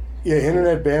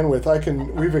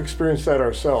bandwidth. We've experienced that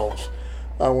ourselves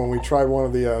when we tried one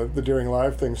of the During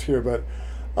Live things here. But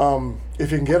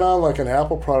if you can get on like an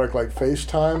Apple product like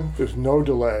FaceTime, there's no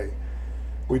delay.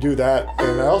 We do that,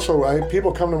 and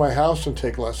people come to my house and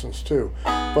take lessons too.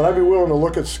 But I'd be willing to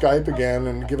look at Skype again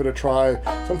and give it a try.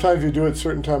 Sometimes you do it a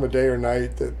certain time of day or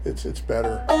night that it's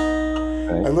better.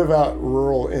 Right. I live out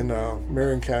rural in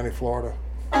Marion County, Florida.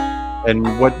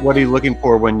 And what are you looking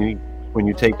for when you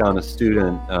take on a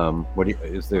student?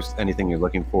 Is there anything you're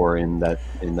looking for in that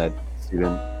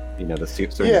student? The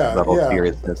certain level of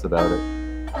seriousness about it.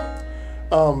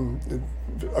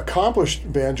 Accomplished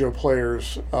banjo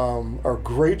players are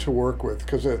great to work with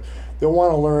because they'll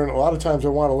want to learn. A lot of times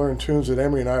they'll want to learn tunes that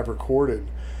Emery and I have recorded,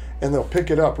 and they'll pick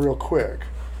it up real quick.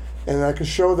 And I can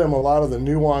show them a lot of the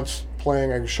nuanced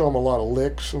playing. I can show them a lot of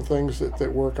licks and things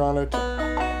that work on it.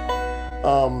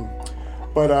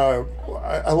 But I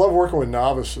love working with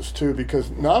novices too, because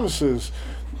novices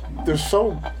they're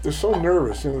so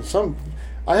nervous.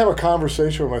 I have a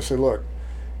conversation with them. I say, look,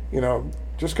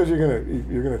 just because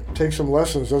you're gonna take some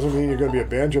lessons doesn't mean you're gonna be a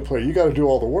banjo player. You got to do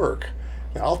all the work.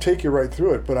 Now, I'll take you right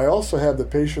through it, but I also have the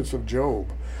patience of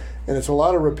Job, and it's a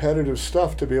lot of repetitive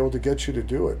stuff to be able to get you to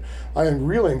do it. I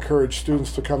really encourage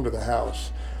students to come to the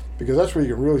house because that's where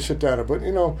you can really sit down. But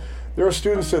there are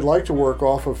students that like to work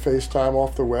off of FaceTime,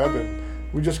 off the web, and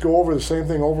we just go over the same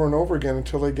thing over and over again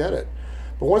until they get it.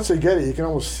 But once they get it, you can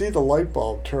almost see the light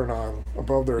bulb turn on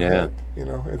above their head.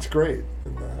 It's great.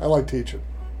 And, I like teaching.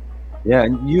 Yeah,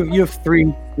 and you have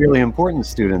 3 really important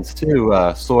students too: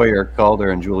 Sawyer,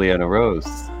 Calder, and Juliana Rose,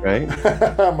 right?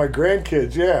 My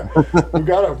grandkids, yeah. They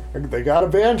got a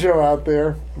banjo out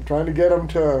there. I'm trying to get them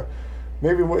to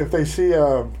maybe if they see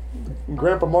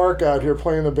Grandpa Mark out here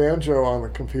playing the banjo on the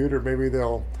computer, maybe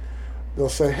they'll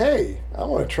say, "Hey, I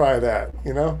want to try that."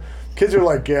 Kids are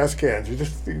like gas cans. You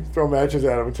just throw matches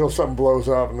at them until something blows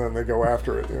up, and then they go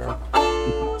after it.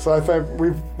 So I think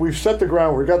we've set the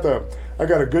ground. I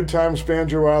got a Good Times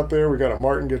banjo out there. We got a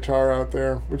Martin guitar out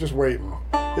there. We're just waiting.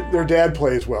 Their dad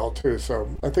plays well too, so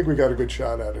I think we got a good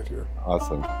shot at it here.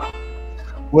 Awesome.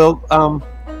 Well,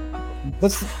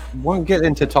 let's get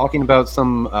into talking about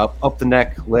some up the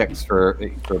neck licks for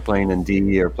playing in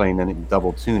D or playing in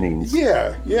double tunings.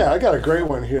 Yeah, I got a great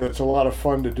one here. That's a lot of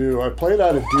fun to do. I played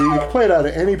out of D. You can play it out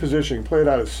of any position. You can play it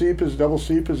out of C, double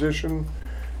C position,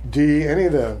 D, any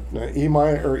of the E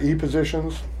minor or E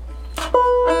positions.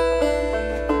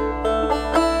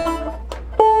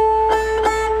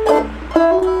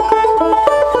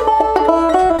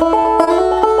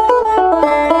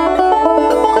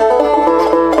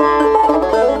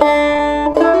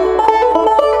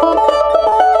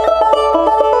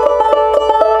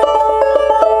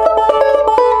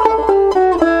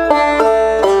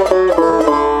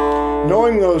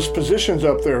 musicians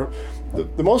up there,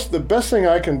 the best thing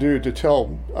I can do to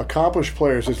tell accomplished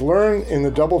players is learn in the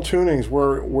double tunings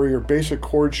where your basic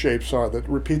chord shapes are that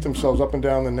repeat themselves up and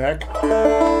down the neck.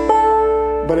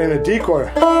 But in a D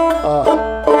chord,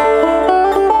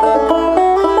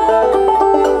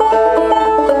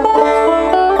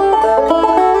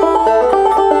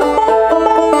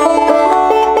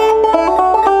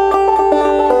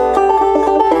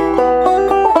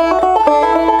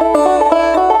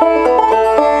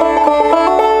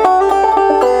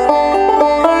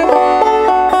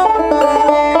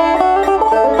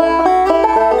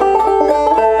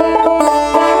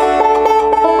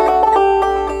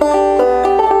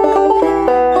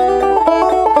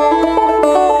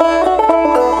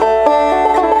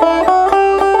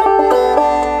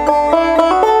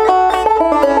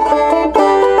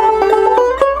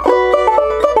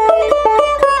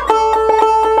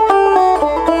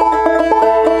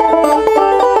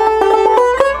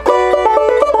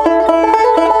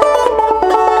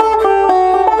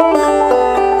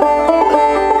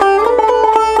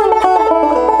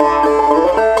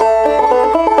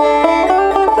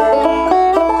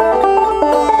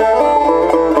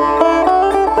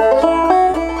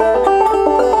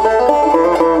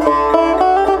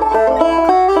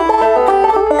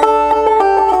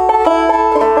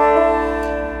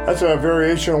 that's a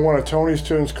variation on one of Tony's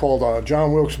tunes called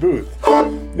John Wilkes Booth.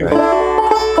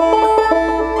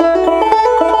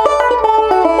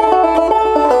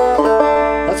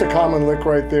 That's a common lick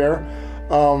right there.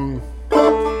 You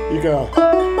can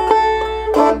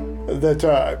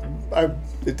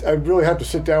I really have to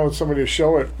sit down with somebody to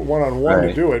show it one-on-one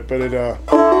to do it, but it is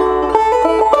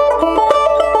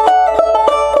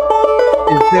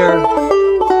there?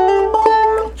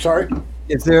 Sorry.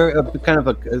 Is there a kind of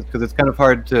because it's kind of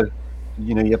hard to,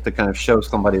 you have to kind of show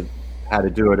somebody how to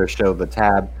do it or show the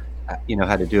tab,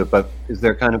 how to do it. But is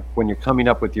there kind of, when you're coming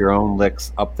up with your own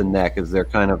licks up the neck, is there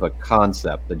kind of a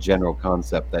concept, a general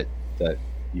concept that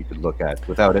you could look at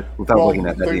without looking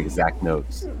at the exact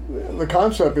notes? The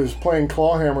concept is playing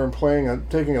Clawhammer and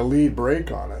taking a lead break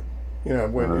on it.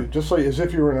 When just like as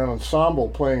if you were in an ensemble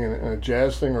playing in a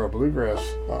jazz thing or a bluegrass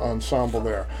ensemble.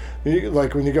 There,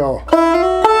 like when you go.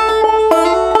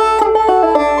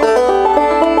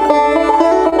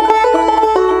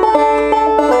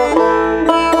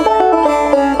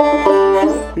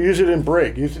 You use it in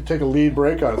break. You used to take a lead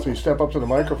break on it. So you step up to the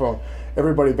microphone,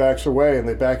 everybody backs away, and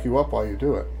they back you up while you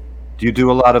do it. Do you do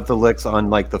a lot of the licks on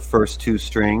like the first two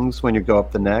strings when you go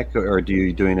up the neck, or do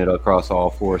you doing it across all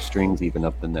four strings, even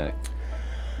up the neck?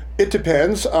 It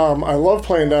depends. I love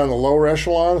playing down the lower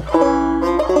echelon.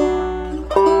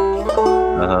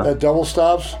 That double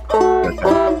stops.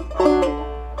 Okay.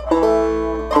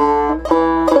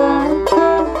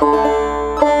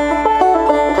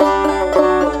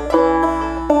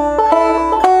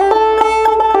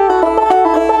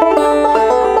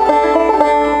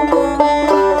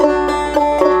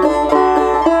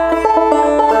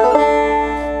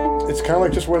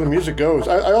 Just where the music goes.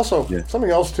 I also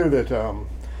something else too that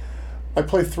I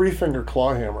play 3-finger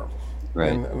clawhammer.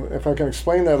 Right. And if I can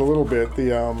explain that a little bit,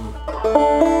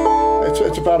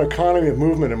 it's about economy of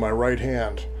movement in my right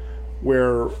hand,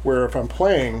 where if I'm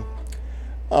playing,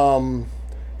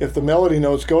 if the melody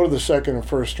notes go to the second and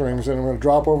first strings, then I'm going to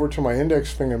drop over to my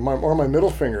index finger or my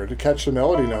middle finger to catch the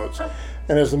melody notes.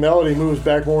 And as the melody moves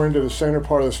back more into the center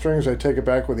part of the strings, I take it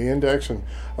back with the index, and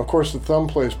of course the thumb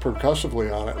plays percussively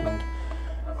on it.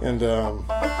 And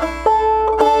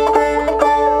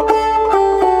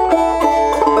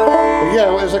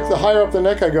it's like the higher up the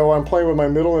neck I go, I'm playing with my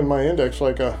middle and my index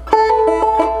like you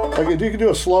can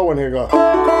do a slow one here. Go.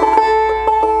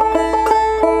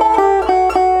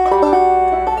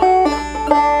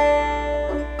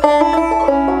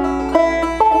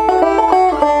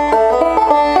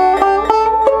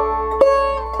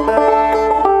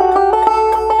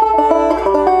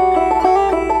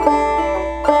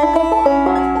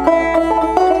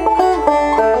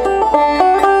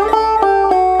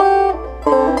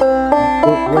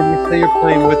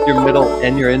 Playing with your middle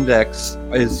and your index,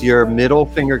 is your middle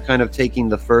finger kind of taking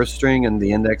the first string and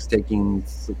the index taking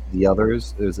the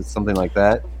others? Is it something like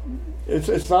that?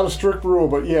 It's not a strict rule,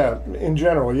 but yeah, in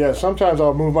general, yeah. Sometimes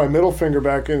I'll move my middle finger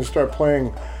back in and start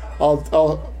playing.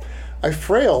 I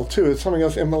frail too. It's something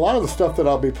else. And a lot of the stuff that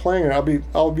I'll be playing,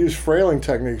 I'll use frailing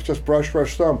techniques, just brush,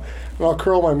 thumb, and I'll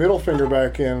curl my middle finger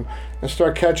back in and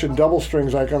start catching double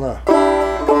strings like on a.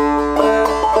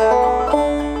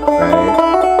 Right.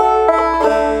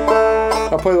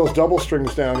 I'll play those double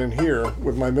strings down in here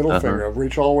with my middle finger. I'll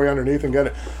reach all the way underneath and get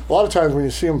it. A lot of times when you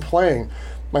see them playing,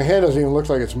 my hand doesn't even look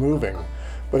like it's moving.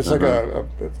 but it's like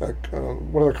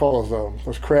what do they call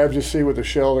those crabs you see with the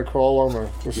shell that crawl on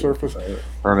the surface?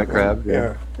 Hermit crab.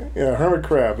 Yeah, hermit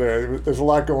crab. There's a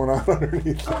lot going on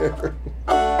underneath there.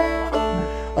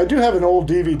 I do have an old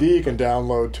DVD you can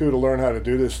download too to learn how to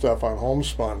do this stuff on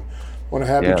Homespun. When I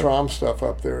have the Trom stuff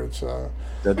up there, it's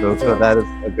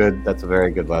that's a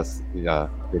very good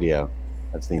video.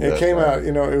 I've seen it came out,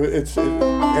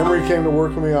 Emery came to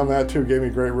work with me on that too, gave me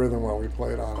great rhythm while we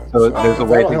played on it. So there's a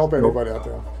way that'll help anybody out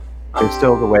there. There's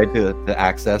still a way to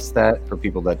access that for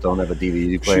people that don't have a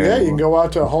DVD player. Yeah, you can go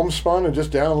out to Homespun and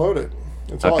just download it.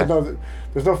 It's all. No,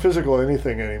 there's no physical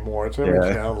anything anymore. It's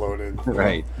everything's downloaded.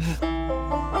 Right.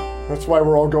 That's why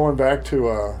we're all going back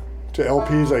to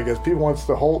LPs. I guess people want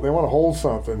to hold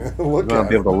something and look at.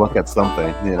 Be able to look at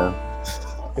something, Yep.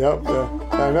 Yeah,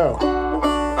 I know.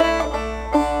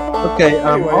 Okay.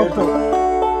 Anyway,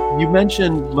 also, you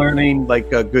mentioned learning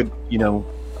like a good,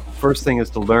 first thing is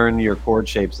to learn your chord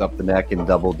shapes up the neck in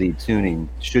double D tuning.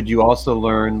 Should you also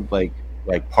learn like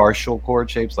partial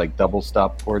chord shapes, like double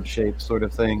stop chord shapes, sort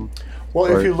of thing? Well,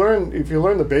 if you learn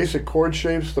the basic chord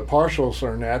shapes, the partials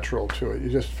are natural to it. You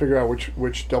just figure out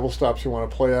which double stops you want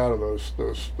to play out of those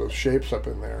shapes up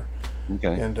in there.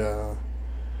 Okay. And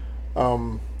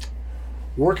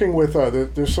working with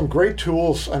there's some great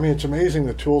tools. I mean, it's amazing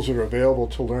the tools that are available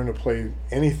to learn to play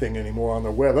anything anymore on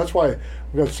the web. That's why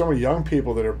we've got so many young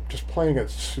people that are just playing at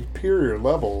superior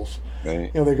levels.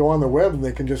 Right. They go on the web and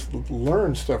they can just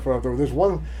learn stuff out there.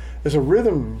 There's a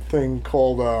rhythm thing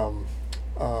called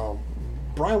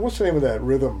Brian, what's the name of that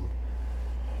rhythm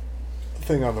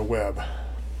thing on the web?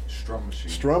 Strum Machine.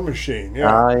 Strum Machine,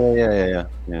 yeah.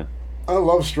 Yeah. I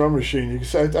love Strum Machine.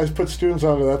 I put students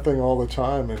onto that thing all the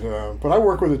time, but I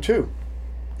work with it too.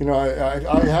 I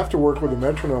have to work with a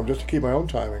metronome just to keep my own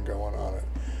timing going on it,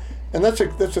 and that's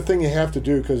a thing you have to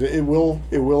do because it will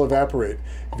evaporate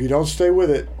if you don't stay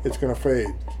with it. It's going to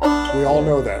fade. We all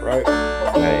know that, right?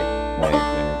 Right.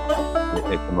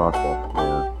 It's a muscle.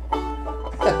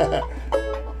 Yeah.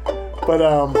 But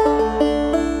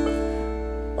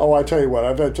I tell you what,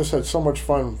 I've just had so much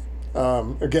fun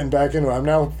getting back into it. I'm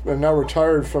now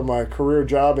retired from my career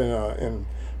job in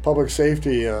public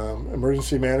safety,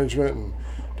 emergency management, and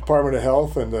Department of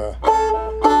Health, and so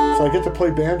I get to play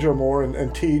banjo more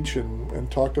and teach and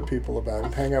talk to people about it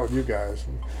and hang out with you guys.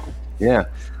 Yeah.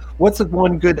 What's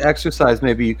one good exercise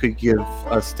maybe you could give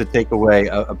us to take away,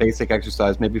 a basic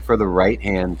exercise maybe for the right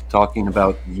hand, talking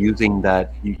about using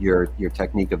that your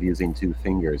technique of using two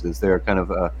fingers? Is there kind of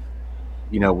a,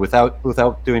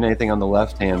 without doing anything on the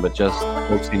left hand, but just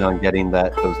focusing on getting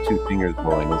those two fingers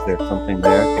rolling? Is there something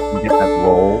there that can get that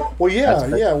roll? Well,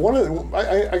 yeah. One of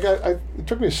it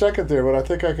took me a second there, but I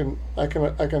think I can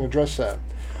address that.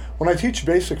 When I teach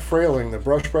basic frailing, the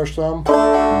brush thumb.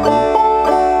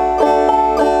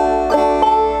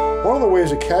 One of the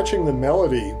ways of catching the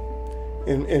melody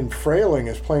in frailing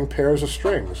is playing pairs of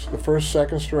strings. The first,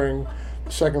 second string,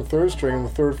 the second, third string, and the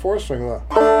third, fourth string. No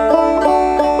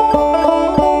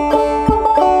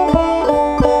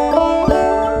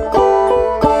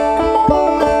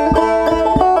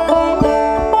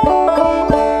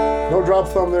drop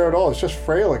thumb there at all. It's just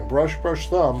frailing, brush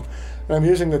thumb. And I'm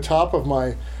using the top of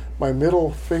my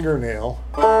middle fingernail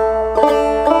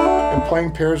and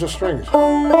playing pairs of strings.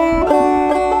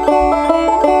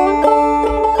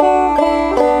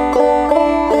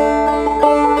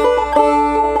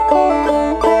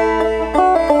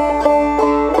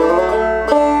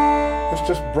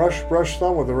 Brush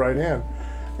thumb with the right hand,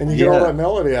 and you get all that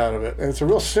melody out of it. And it's a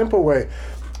real simple way.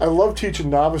 I love teaching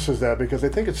novices that because they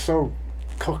think it's so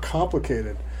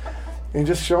complicated. And you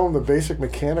just show them the basic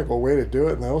mechanical way to do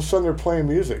it, and all of a sudden they're playing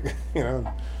music.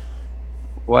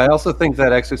 Well, I also think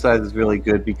that exercise is really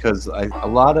good because a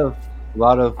lot of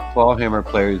clawhammer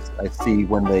players I see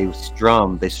when they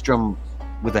strum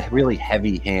with a really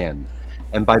heavy hand,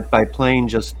 and by playing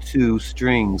just two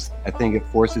strings, I think it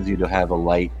forces you to have a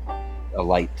light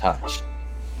touch.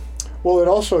 Well, it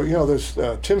also, there's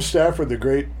Tim Stafford, the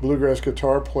great bluegrass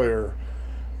guitar player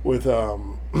with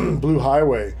Blue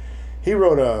Highway. He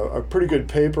wrote a pretty good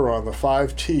paper on the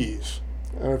 5 T's.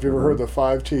 I don't know if you ever heard the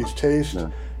 5 T's: taste,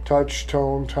 touch,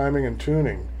 tone, timing, and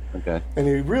tuning. Okay. And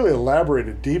he really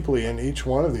elaborated deeply in each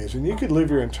one of these. And you could live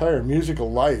your entire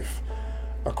musical life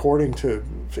according to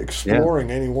exploring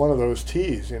any one of those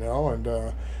T's, and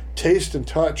taste and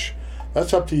touch.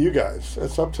 That's up to you guys.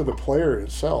 That's up to the player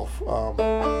itself.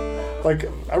 Like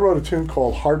I wrote a tune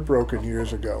called "Heartbroken"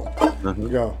 years ago. Mm-hmm.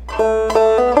 Go.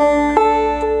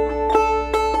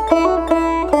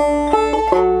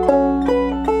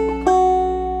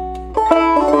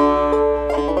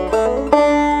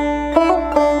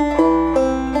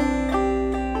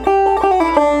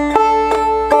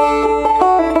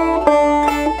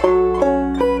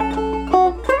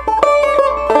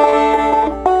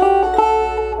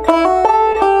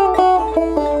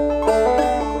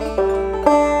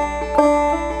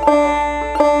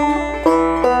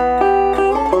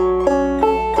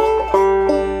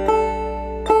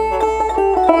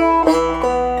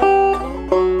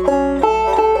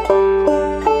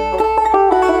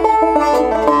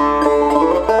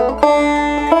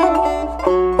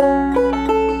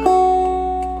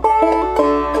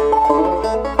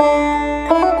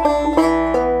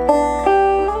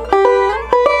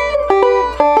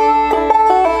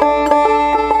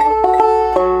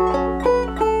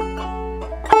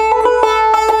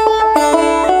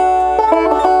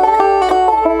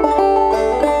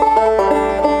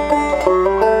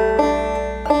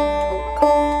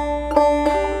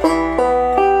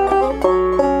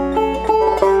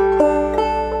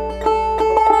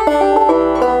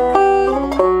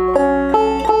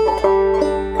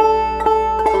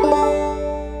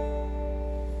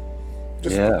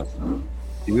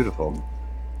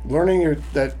 learning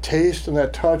that taste and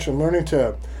that touch, and learning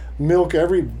to milk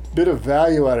every bit of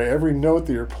value out of every note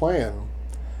that you're playing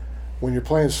when you're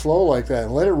playing slow like that,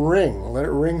 and let it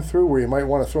ring through where you might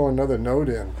want to throw another note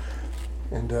in.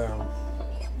 And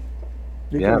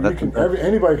anybody can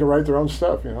write their own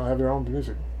stuff, have their own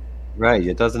music. Right.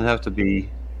 It doesn't have to be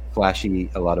flashy,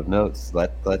 a lot of notes.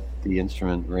 Let the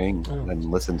instrument ring and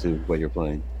listen to what you're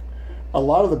playing. A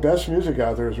lot of the best music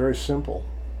out there is very simple.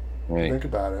 Right. Think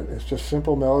about it. It's just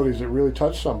simple melodies that really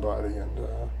touch somebody, and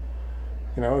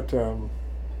I don't know.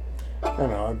 I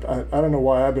don't know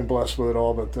why I've been blessed with it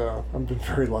all, but I've been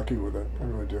very lucky with it. I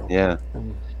really do. Yeah.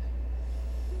 And,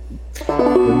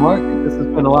 well, Mark, this has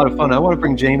been a lot of fun. I want to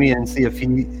bring Jamie in and see if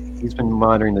he's been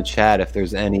monitoring the chat. If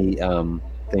there's any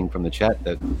thing from the chat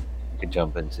that we could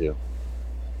jump into.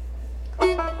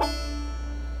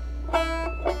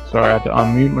 Sorry, I had to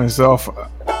unmute myself.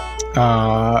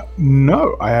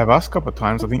 No, I have asked a couple of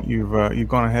times. I think you've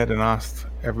gone ahead and asked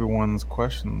everyone's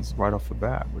questions right off the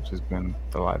bat, which has been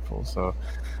delightful. So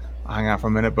I'll hang out for a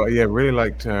minute, but yeah,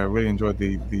 really enjoyed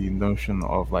the notion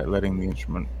of like letting the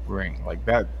instrument ring like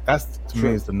that. That's to me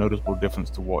is the noticeable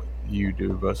difference to what you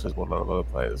do versus what a lot of other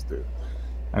players do,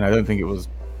 and I don't think it was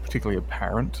particularly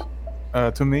apparent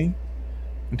to me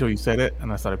until you said it,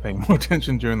 and I started paying more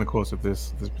attention during the course of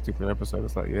this particular episode.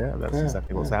 It's like, that's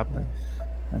exactly what's happening,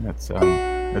 and it's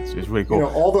really cool.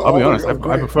 I'll be honest, I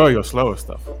prefer your slower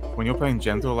stuff. When you're playing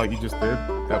gentle like you just did,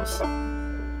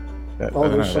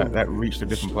 that reached a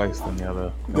different place than the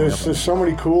other. There's so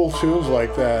many cool tunes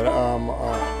like that.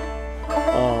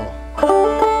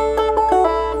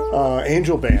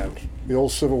 Angel Band, the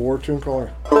old Civil War tune called.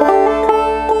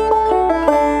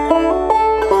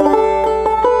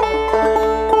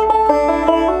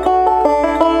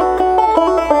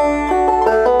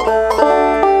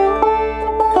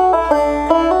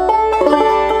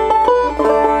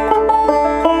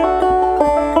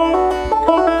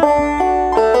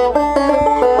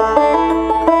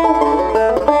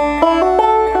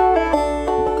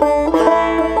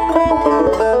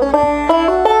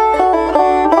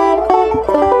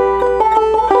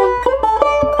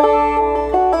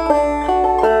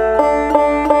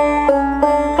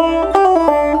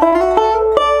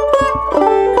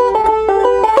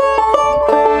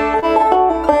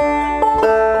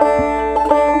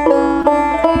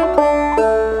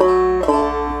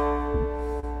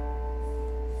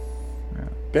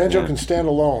 Banjo can stand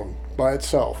alone by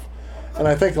itself, and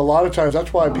I think a lot of times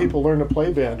that's why people learn to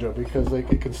play banjo, because they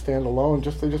can stand alone.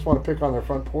 They just want to pick on their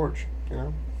front porch,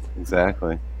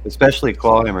 Exactly, especially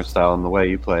Clawhammer style, and the way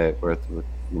you play it, with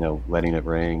letting it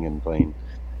ring and playing.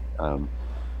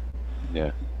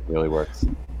 It really works.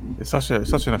 It's such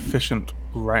an efficient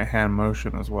right hand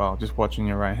motion as well. Just watching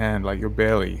your right hand, like you're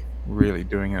barely really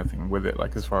doing anything with it,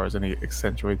 like as far as any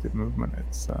accentuated movement.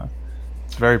 It's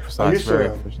very precise, very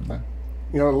efficient.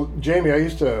 Jamie, I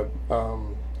used to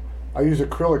I use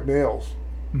acrylic nails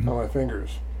on my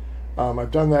fingers.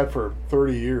 I've done that for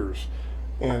 30 years,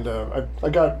 and I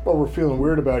got over feeling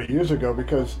weird about it years ago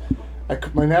because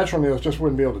my natural nails just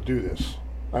wouldn't be able to do this.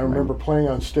 I remember playing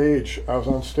on stage. I was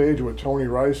on stage with Tony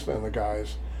Rice and the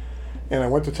guys, and I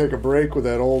went to take a break with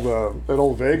that old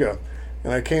Vega,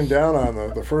 and I came down on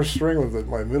the first string with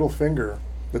my middle finger,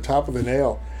 the top of the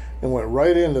nail, and went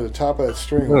right into the top of that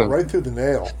string, went right through the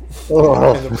nail.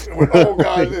 And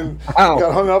God, and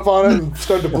got hung up on it and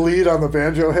started to bleed on the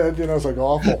banjo head. It's like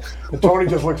awful. And Tony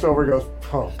just looks over and goes,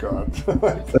 "Oh God."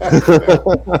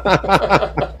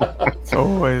 It's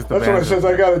always the That's when I says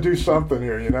I got to do something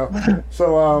here,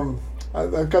 So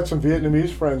I've got some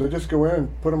Vietnamese friends. I just go in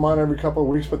and put them on every couple of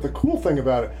weeks. But the cool thing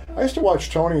about it, I used to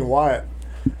watch Tony and Wyatt.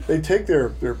 They'd take their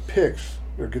picks,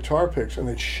 their guitar picks, and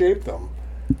they'd shape them.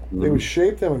 They would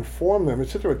shape them and form them. They'd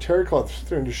sit there with terry cloth, sit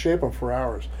there and just shape them for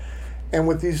hours. And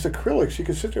with these acrylics, you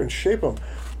could sit there and shape them.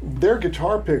 Their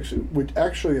guitar picks would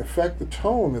actually affect the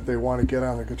tone that they want to get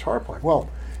on the guitar playing. Well,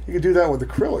 you could do that with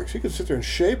acrylics. You could sit there and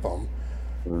shape them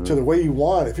to the way you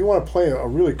want. If you want to play a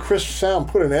really crisp sound,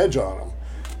 put an edge on them.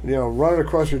 Run it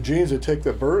across your jeans to take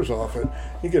the burrs off it.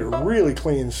 You get a really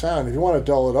clean sound. If you want to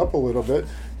dull it up a little bit,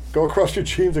 go across your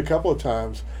jeans a couple of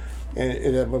times, and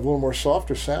it have a little more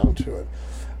softer sound to it.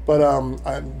 But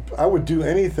I would do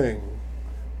anything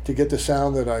to get the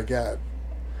sound that I get,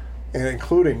 and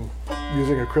including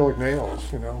using acrylic nails,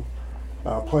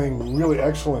 playing really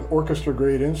excellent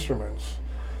orchestra-grade instruments.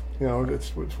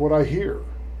 It's what I hear,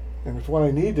 and it's what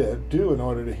I need to do in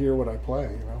order to hear what I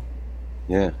play,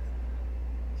 Yeah.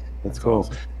 That's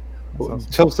cool.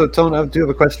 Awesome. So Tony, I do have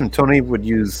a question. Tony would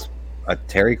use a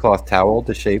terry cloth towel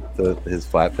to shape his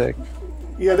flat pick?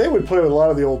 Yeah, they would play with a lot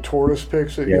of the old tortoise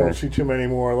picks that you Yeah. don't see too many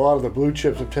more. A lot of the blue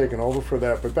chips have taken over for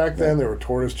that, but back then they were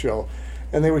tortoise shell,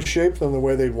 and they would shape them the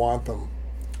way they'd want them,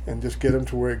 and just get them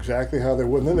to where exactly how they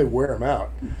would, and then they'd wear them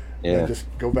out, Yeah. and just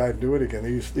go back and do it again.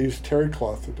 They use terry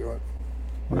cloth to do it.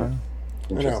 Yeah.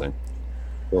 Interesting.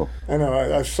 Cool. I know.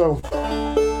 I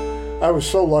was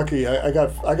so lucky. I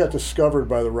got discovered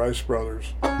by the Rice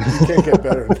Brothers. You can't get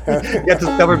better than that. You got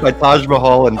discovered by Taj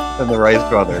Mahal and the Rice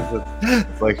Brothers.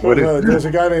 It's like, what is... There's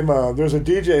a guy named there's a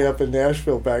DJ up in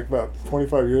Nashville back about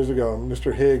 25 years ago,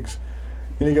 Mr. Higgs,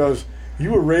 and he goes,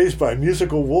 "You were raised by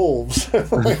musical wolves."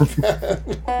 Like that.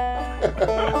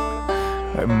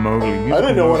 Mowgli. I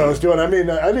didn't know what I was doing. I mean,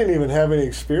 I didn't even have any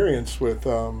experience with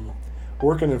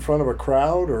working in front of a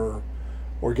crowd or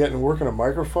working a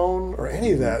microphone or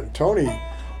any of that. Tony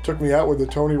took me out with the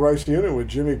Tony Rice Unit with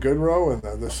Jimmy Goodrow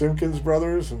and the Simpkins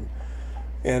brothers,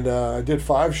 and I did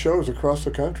 5 shows across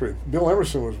the country. Bill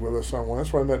Emerson was with us on one.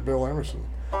 That's where I met Bill Emerson.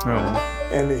 Oh.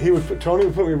 And Tony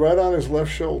would put me right on his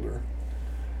left shoulder.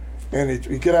 And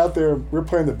he'd get out there. We're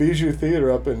playing the Bijou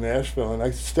Theater up in Nashville, and I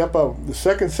step up. The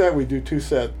second set we do 2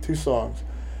 songs.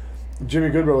 Jimmy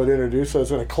Goodrow would introduce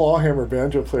us, and a Clawhammer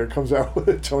banjo player comes out with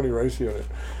a Tony Rice Unit.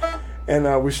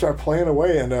 And we start playing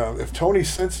away, and if Tony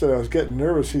sensed that I was getting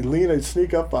nervous, he'd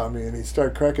sneak up on me, and he'd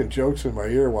start cracking jokes in my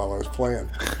ear while I was playing.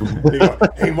 He'd go,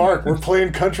 "Hey, Mark, we're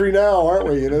playing country now, aren't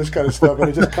we?" This kind of stuff. And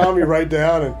it just calmed me right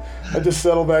down, and I just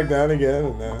settled back down again.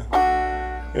 And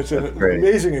it's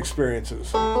amazing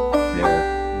experiences.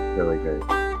 Yeah, it's really great.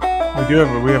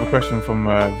 We have a question from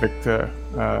Victor.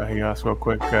 He asked real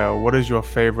quick, what is your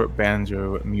favorite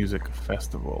banjo music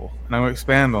festival? And I'm going to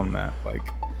expand on that. Like,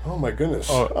 oh my goodness.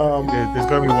 There's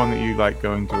got to be one that you like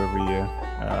going to every year.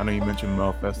 I know you mentioned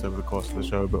Merlfest over the course of the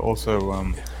show, but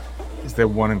also is there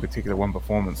one in particular, one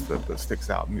performance that sticks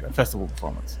out, a festival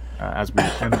performance, as we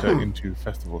enter into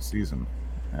festival season?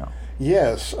 Yeah.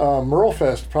 Yes,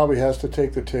 Merlfest probably has to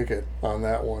take the ticket on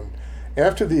that one.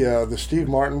 After the Steve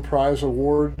Martin Prize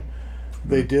Award,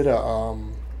 they did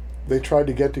they tried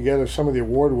to get together some of the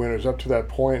award winners up to that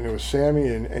point, and it was Sammy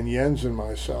and Jens and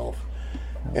myself,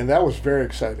 and that was very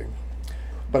exciting.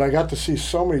 But I got to see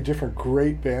so many different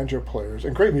great banjo players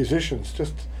and great musicians,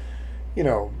 just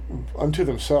unto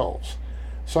themselves.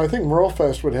 So I think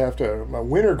Merlfest would have to.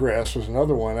 Wintergrass was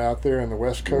another one out there in the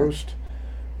West Coast.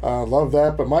 Love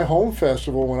that. But my home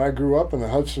festival when I grew up in the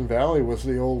Hudson Valley was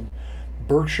the old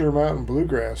Berkshire Mountain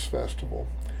Bluegrass Festival.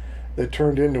 They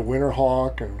turned into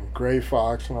Winterhawk and Gray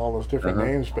Fox and all those different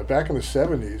names. But back in the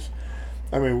 70s,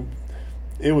 I mean,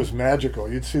 it was magical.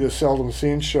 You'd see the Seldom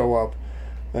Seen show up,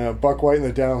 Buck White and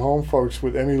the Down Home folks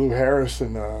with Emmylou Harris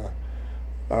and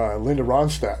Linda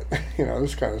Ronstadt,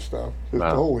 this kind of stuff.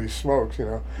 Wow. Holy smokes,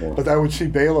 Yeah. But I would see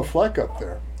Bela Fleck up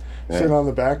there, sitting on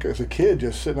the back, as a kid,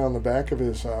 just sitting on the back of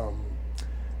his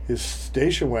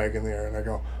station wagon there. And I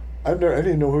go, I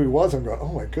didn't know who he was. I'm going,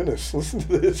 oh my goodness, listen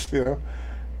to this,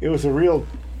 It was a real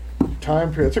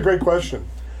time period. It's a great question.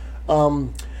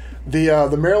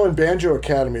 The Maryland Banjo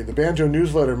Academy, the Banjo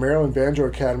Newsletter, Maryland Banjo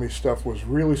Academy stuff was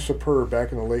really superb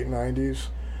back in the late 90s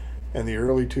and the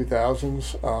early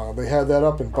 2000s. They had that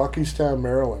up in Buckystown,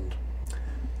 Maryland.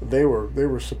 They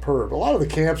were superb. A lot of the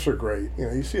camps are great.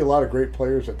 You see a lot of great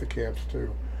players at the camps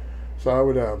too. So I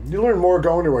would you learn more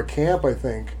going to a camp, I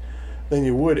think, than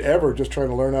you would ever just trying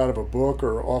to learn out of a book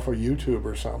or off of YouTube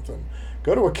or something.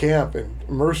 Go to a camp and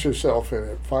immerse yourself in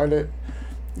it. Find it,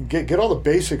 get all the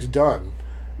basics done,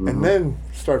 and then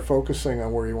start focusing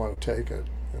on where you want to take it.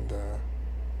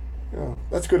 And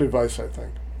that's good advice, I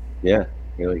think. Yeah,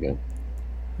 really good.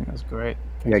 That's great.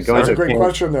 That's a great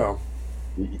question, though.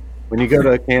 When you go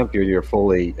to a camp, you're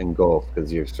fully engulfed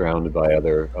because you're surrounded by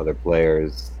other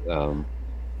players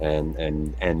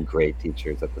and great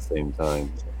teachers at the same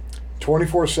time.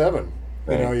 24/7.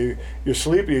 Right. You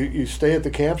sleep. You stay at the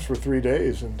camps for 3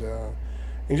 days, and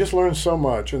you just learn so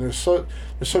much. And there's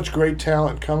such great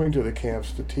talent coming to the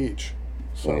camps to teach.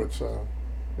 So right.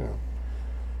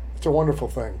 It's a wonderful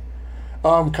thing.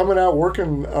 Coming out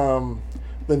working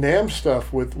the NAMM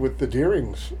stuff with the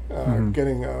Deerings,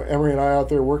 getting Emery and I out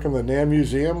there working the NAMM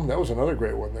Museum. That was another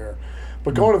great one there.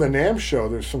 But going to the NAMM show,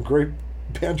 there's some great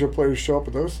banjo players show up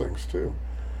at those things too.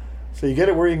 So you get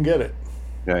it where you can get it.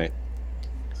 Right.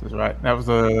 That's right. That was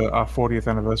our 40th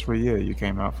anniversary year. You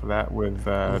came out for that with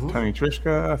Tony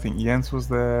Trischka. I think Jens was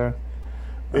there.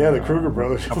 Yeah, the Kruger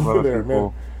brothers were there,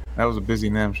 man. That was a busy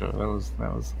NAMM show. That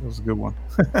was a good one.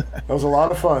 That was a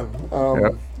lot of fun.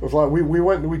 It was a lot.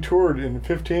 We toured in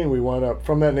 2015. We wound up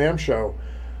from that NAMM show.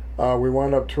 We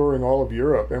wound up touring all of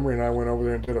Europe. Emery and I went over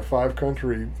there and did a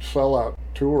 5-country sellout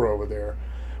tour over there.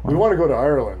 We want to go to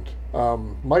Ireland.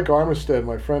 Mike Armistead,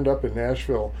 my friend up in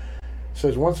Nashville,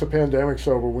 says once the pandemic's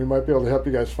over, we might be able to help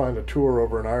you guys find a tour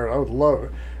over in Ireland. I would love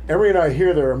it. Emery and I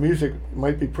hear their music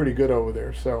might be pretty good over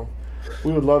there, so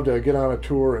we would love to get on a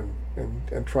tour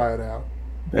and try it out.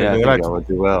 Yeah, I think I would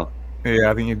do well.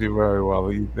 Yeah, I think you do very well.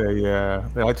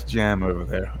 They like to jam over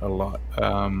there a lot.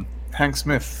 Hank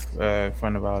Smith, a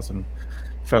friend of ours and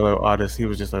fellow artist, he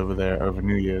was just over there over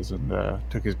New Year's and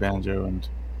took his banjo and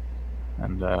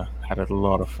had a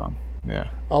lot of fun. Yeah,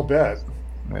 I'll bet.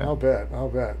 yeah. I'll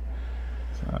bet.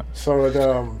 So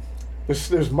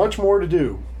there's much more to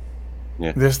do.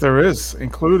 This there is,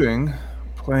 including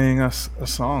playing us a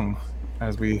song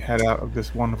as we head out of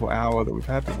this wonderful hour that we've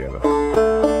had together.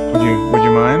 Would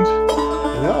you mind?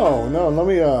 No. Let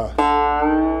me.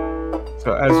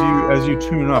 So as you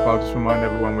tune up, I'll just remind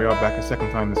everyone we are back a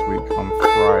second time this week on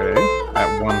Friday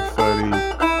at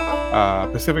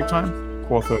 1:30 Pacific time,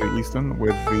 4:30 Eastern,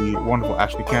 with the wonderful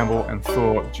Ashley Campbell and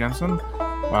Thor Jensen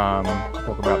to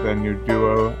talk about their new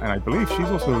duo, and I believe she's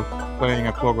also playing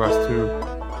a Clawgrass too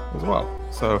as well.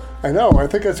 So I know. I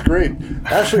think that's great.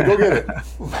 Ashley, go get it.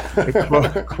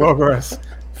 Clawgrass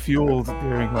fueled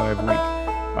Deering Live week,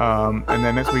 and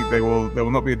then next week there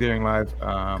will not be a Deering Live,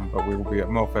 but we will be at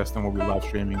Melfest and we'll be live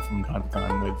streaming from time to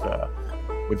time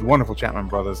with the wonderful Chapman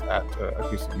Brothers at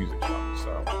Acoustic Music Shop.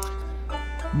 So,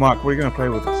 Mark, what are you going to play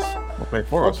with us? We'll play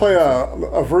for us. I'll play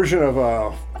a version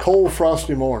of Cold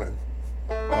Frosty Morning.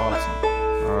 Awesome.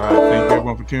 All right. Thank you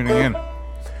everyone for tuning in.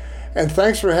 And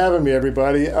thanks for having me,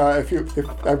 everybody. If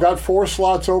I've got 4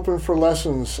 slots open for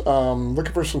lessons,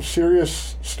 looking for some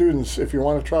serious students. If you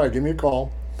want to try, give me a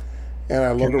call. And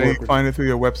I'd love to work with you. Can they find it through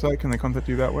your website? Can they contact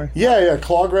you that way? Yeah.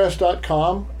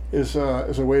 Clawgrass.com is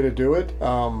a way to do it.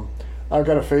 I've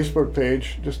got a Facebook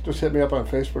page. Just hit me up on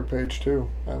Facebook page too.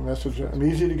 I'm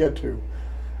easy to get to.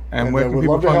 And where can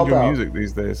people find your music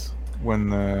these days when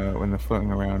they're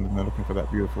floating around and they're looking for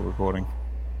that beautiful recording?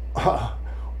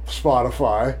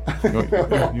 Spotify.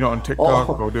 You're not on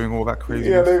TikTok or doing all that crazy.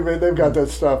 Yeah, they've got that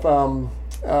stuff. On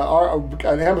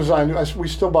Amazon, we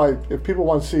still buy. If people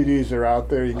want CDs, they're out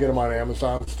there. You can get them on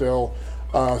Amazon still.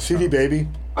 CD Baby.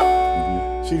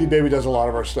 CD Baby does a lot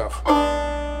of our stuff.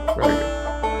 Very good.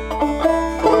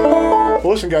 Well,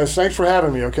 listen, guys, thanks for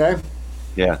having me. Okay.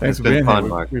 Yeah, Thanks it's for being been fun, here.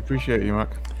 Mark. We appreciate you, Mark.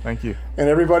 Thank you. And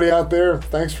everybody out there,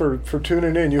 thanks for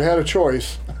tuning in. You had a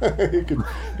choice. you could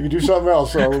do something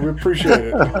else, so we appreciate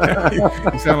it.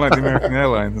 You sound like the American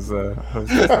Airlines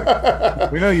host.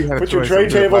 We know you had a choice. Put your tray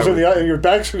tables in your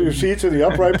backs of your seats in the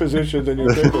upright positions, and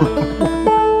you're taking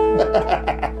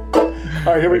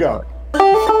All right, here we go.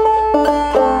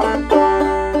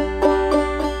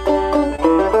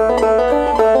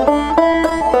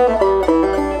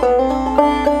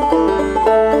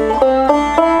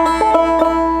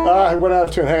 I went out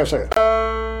of tune. Hang on a second.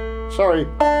 Sorry.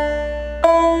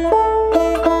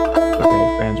 Okay,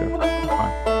 banjo.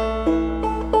 Fine.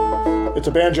 It's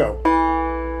a banjo.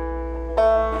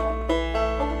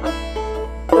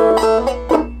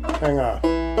 Hang on.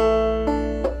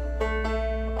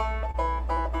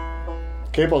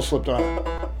 Cable slipped on it.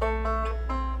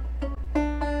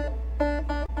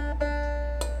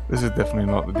 This is definitely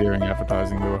not the Deering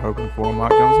advertising we were hoping for,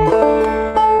 Mark Johnson.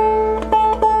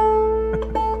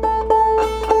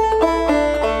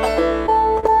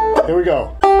 Here we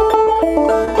go.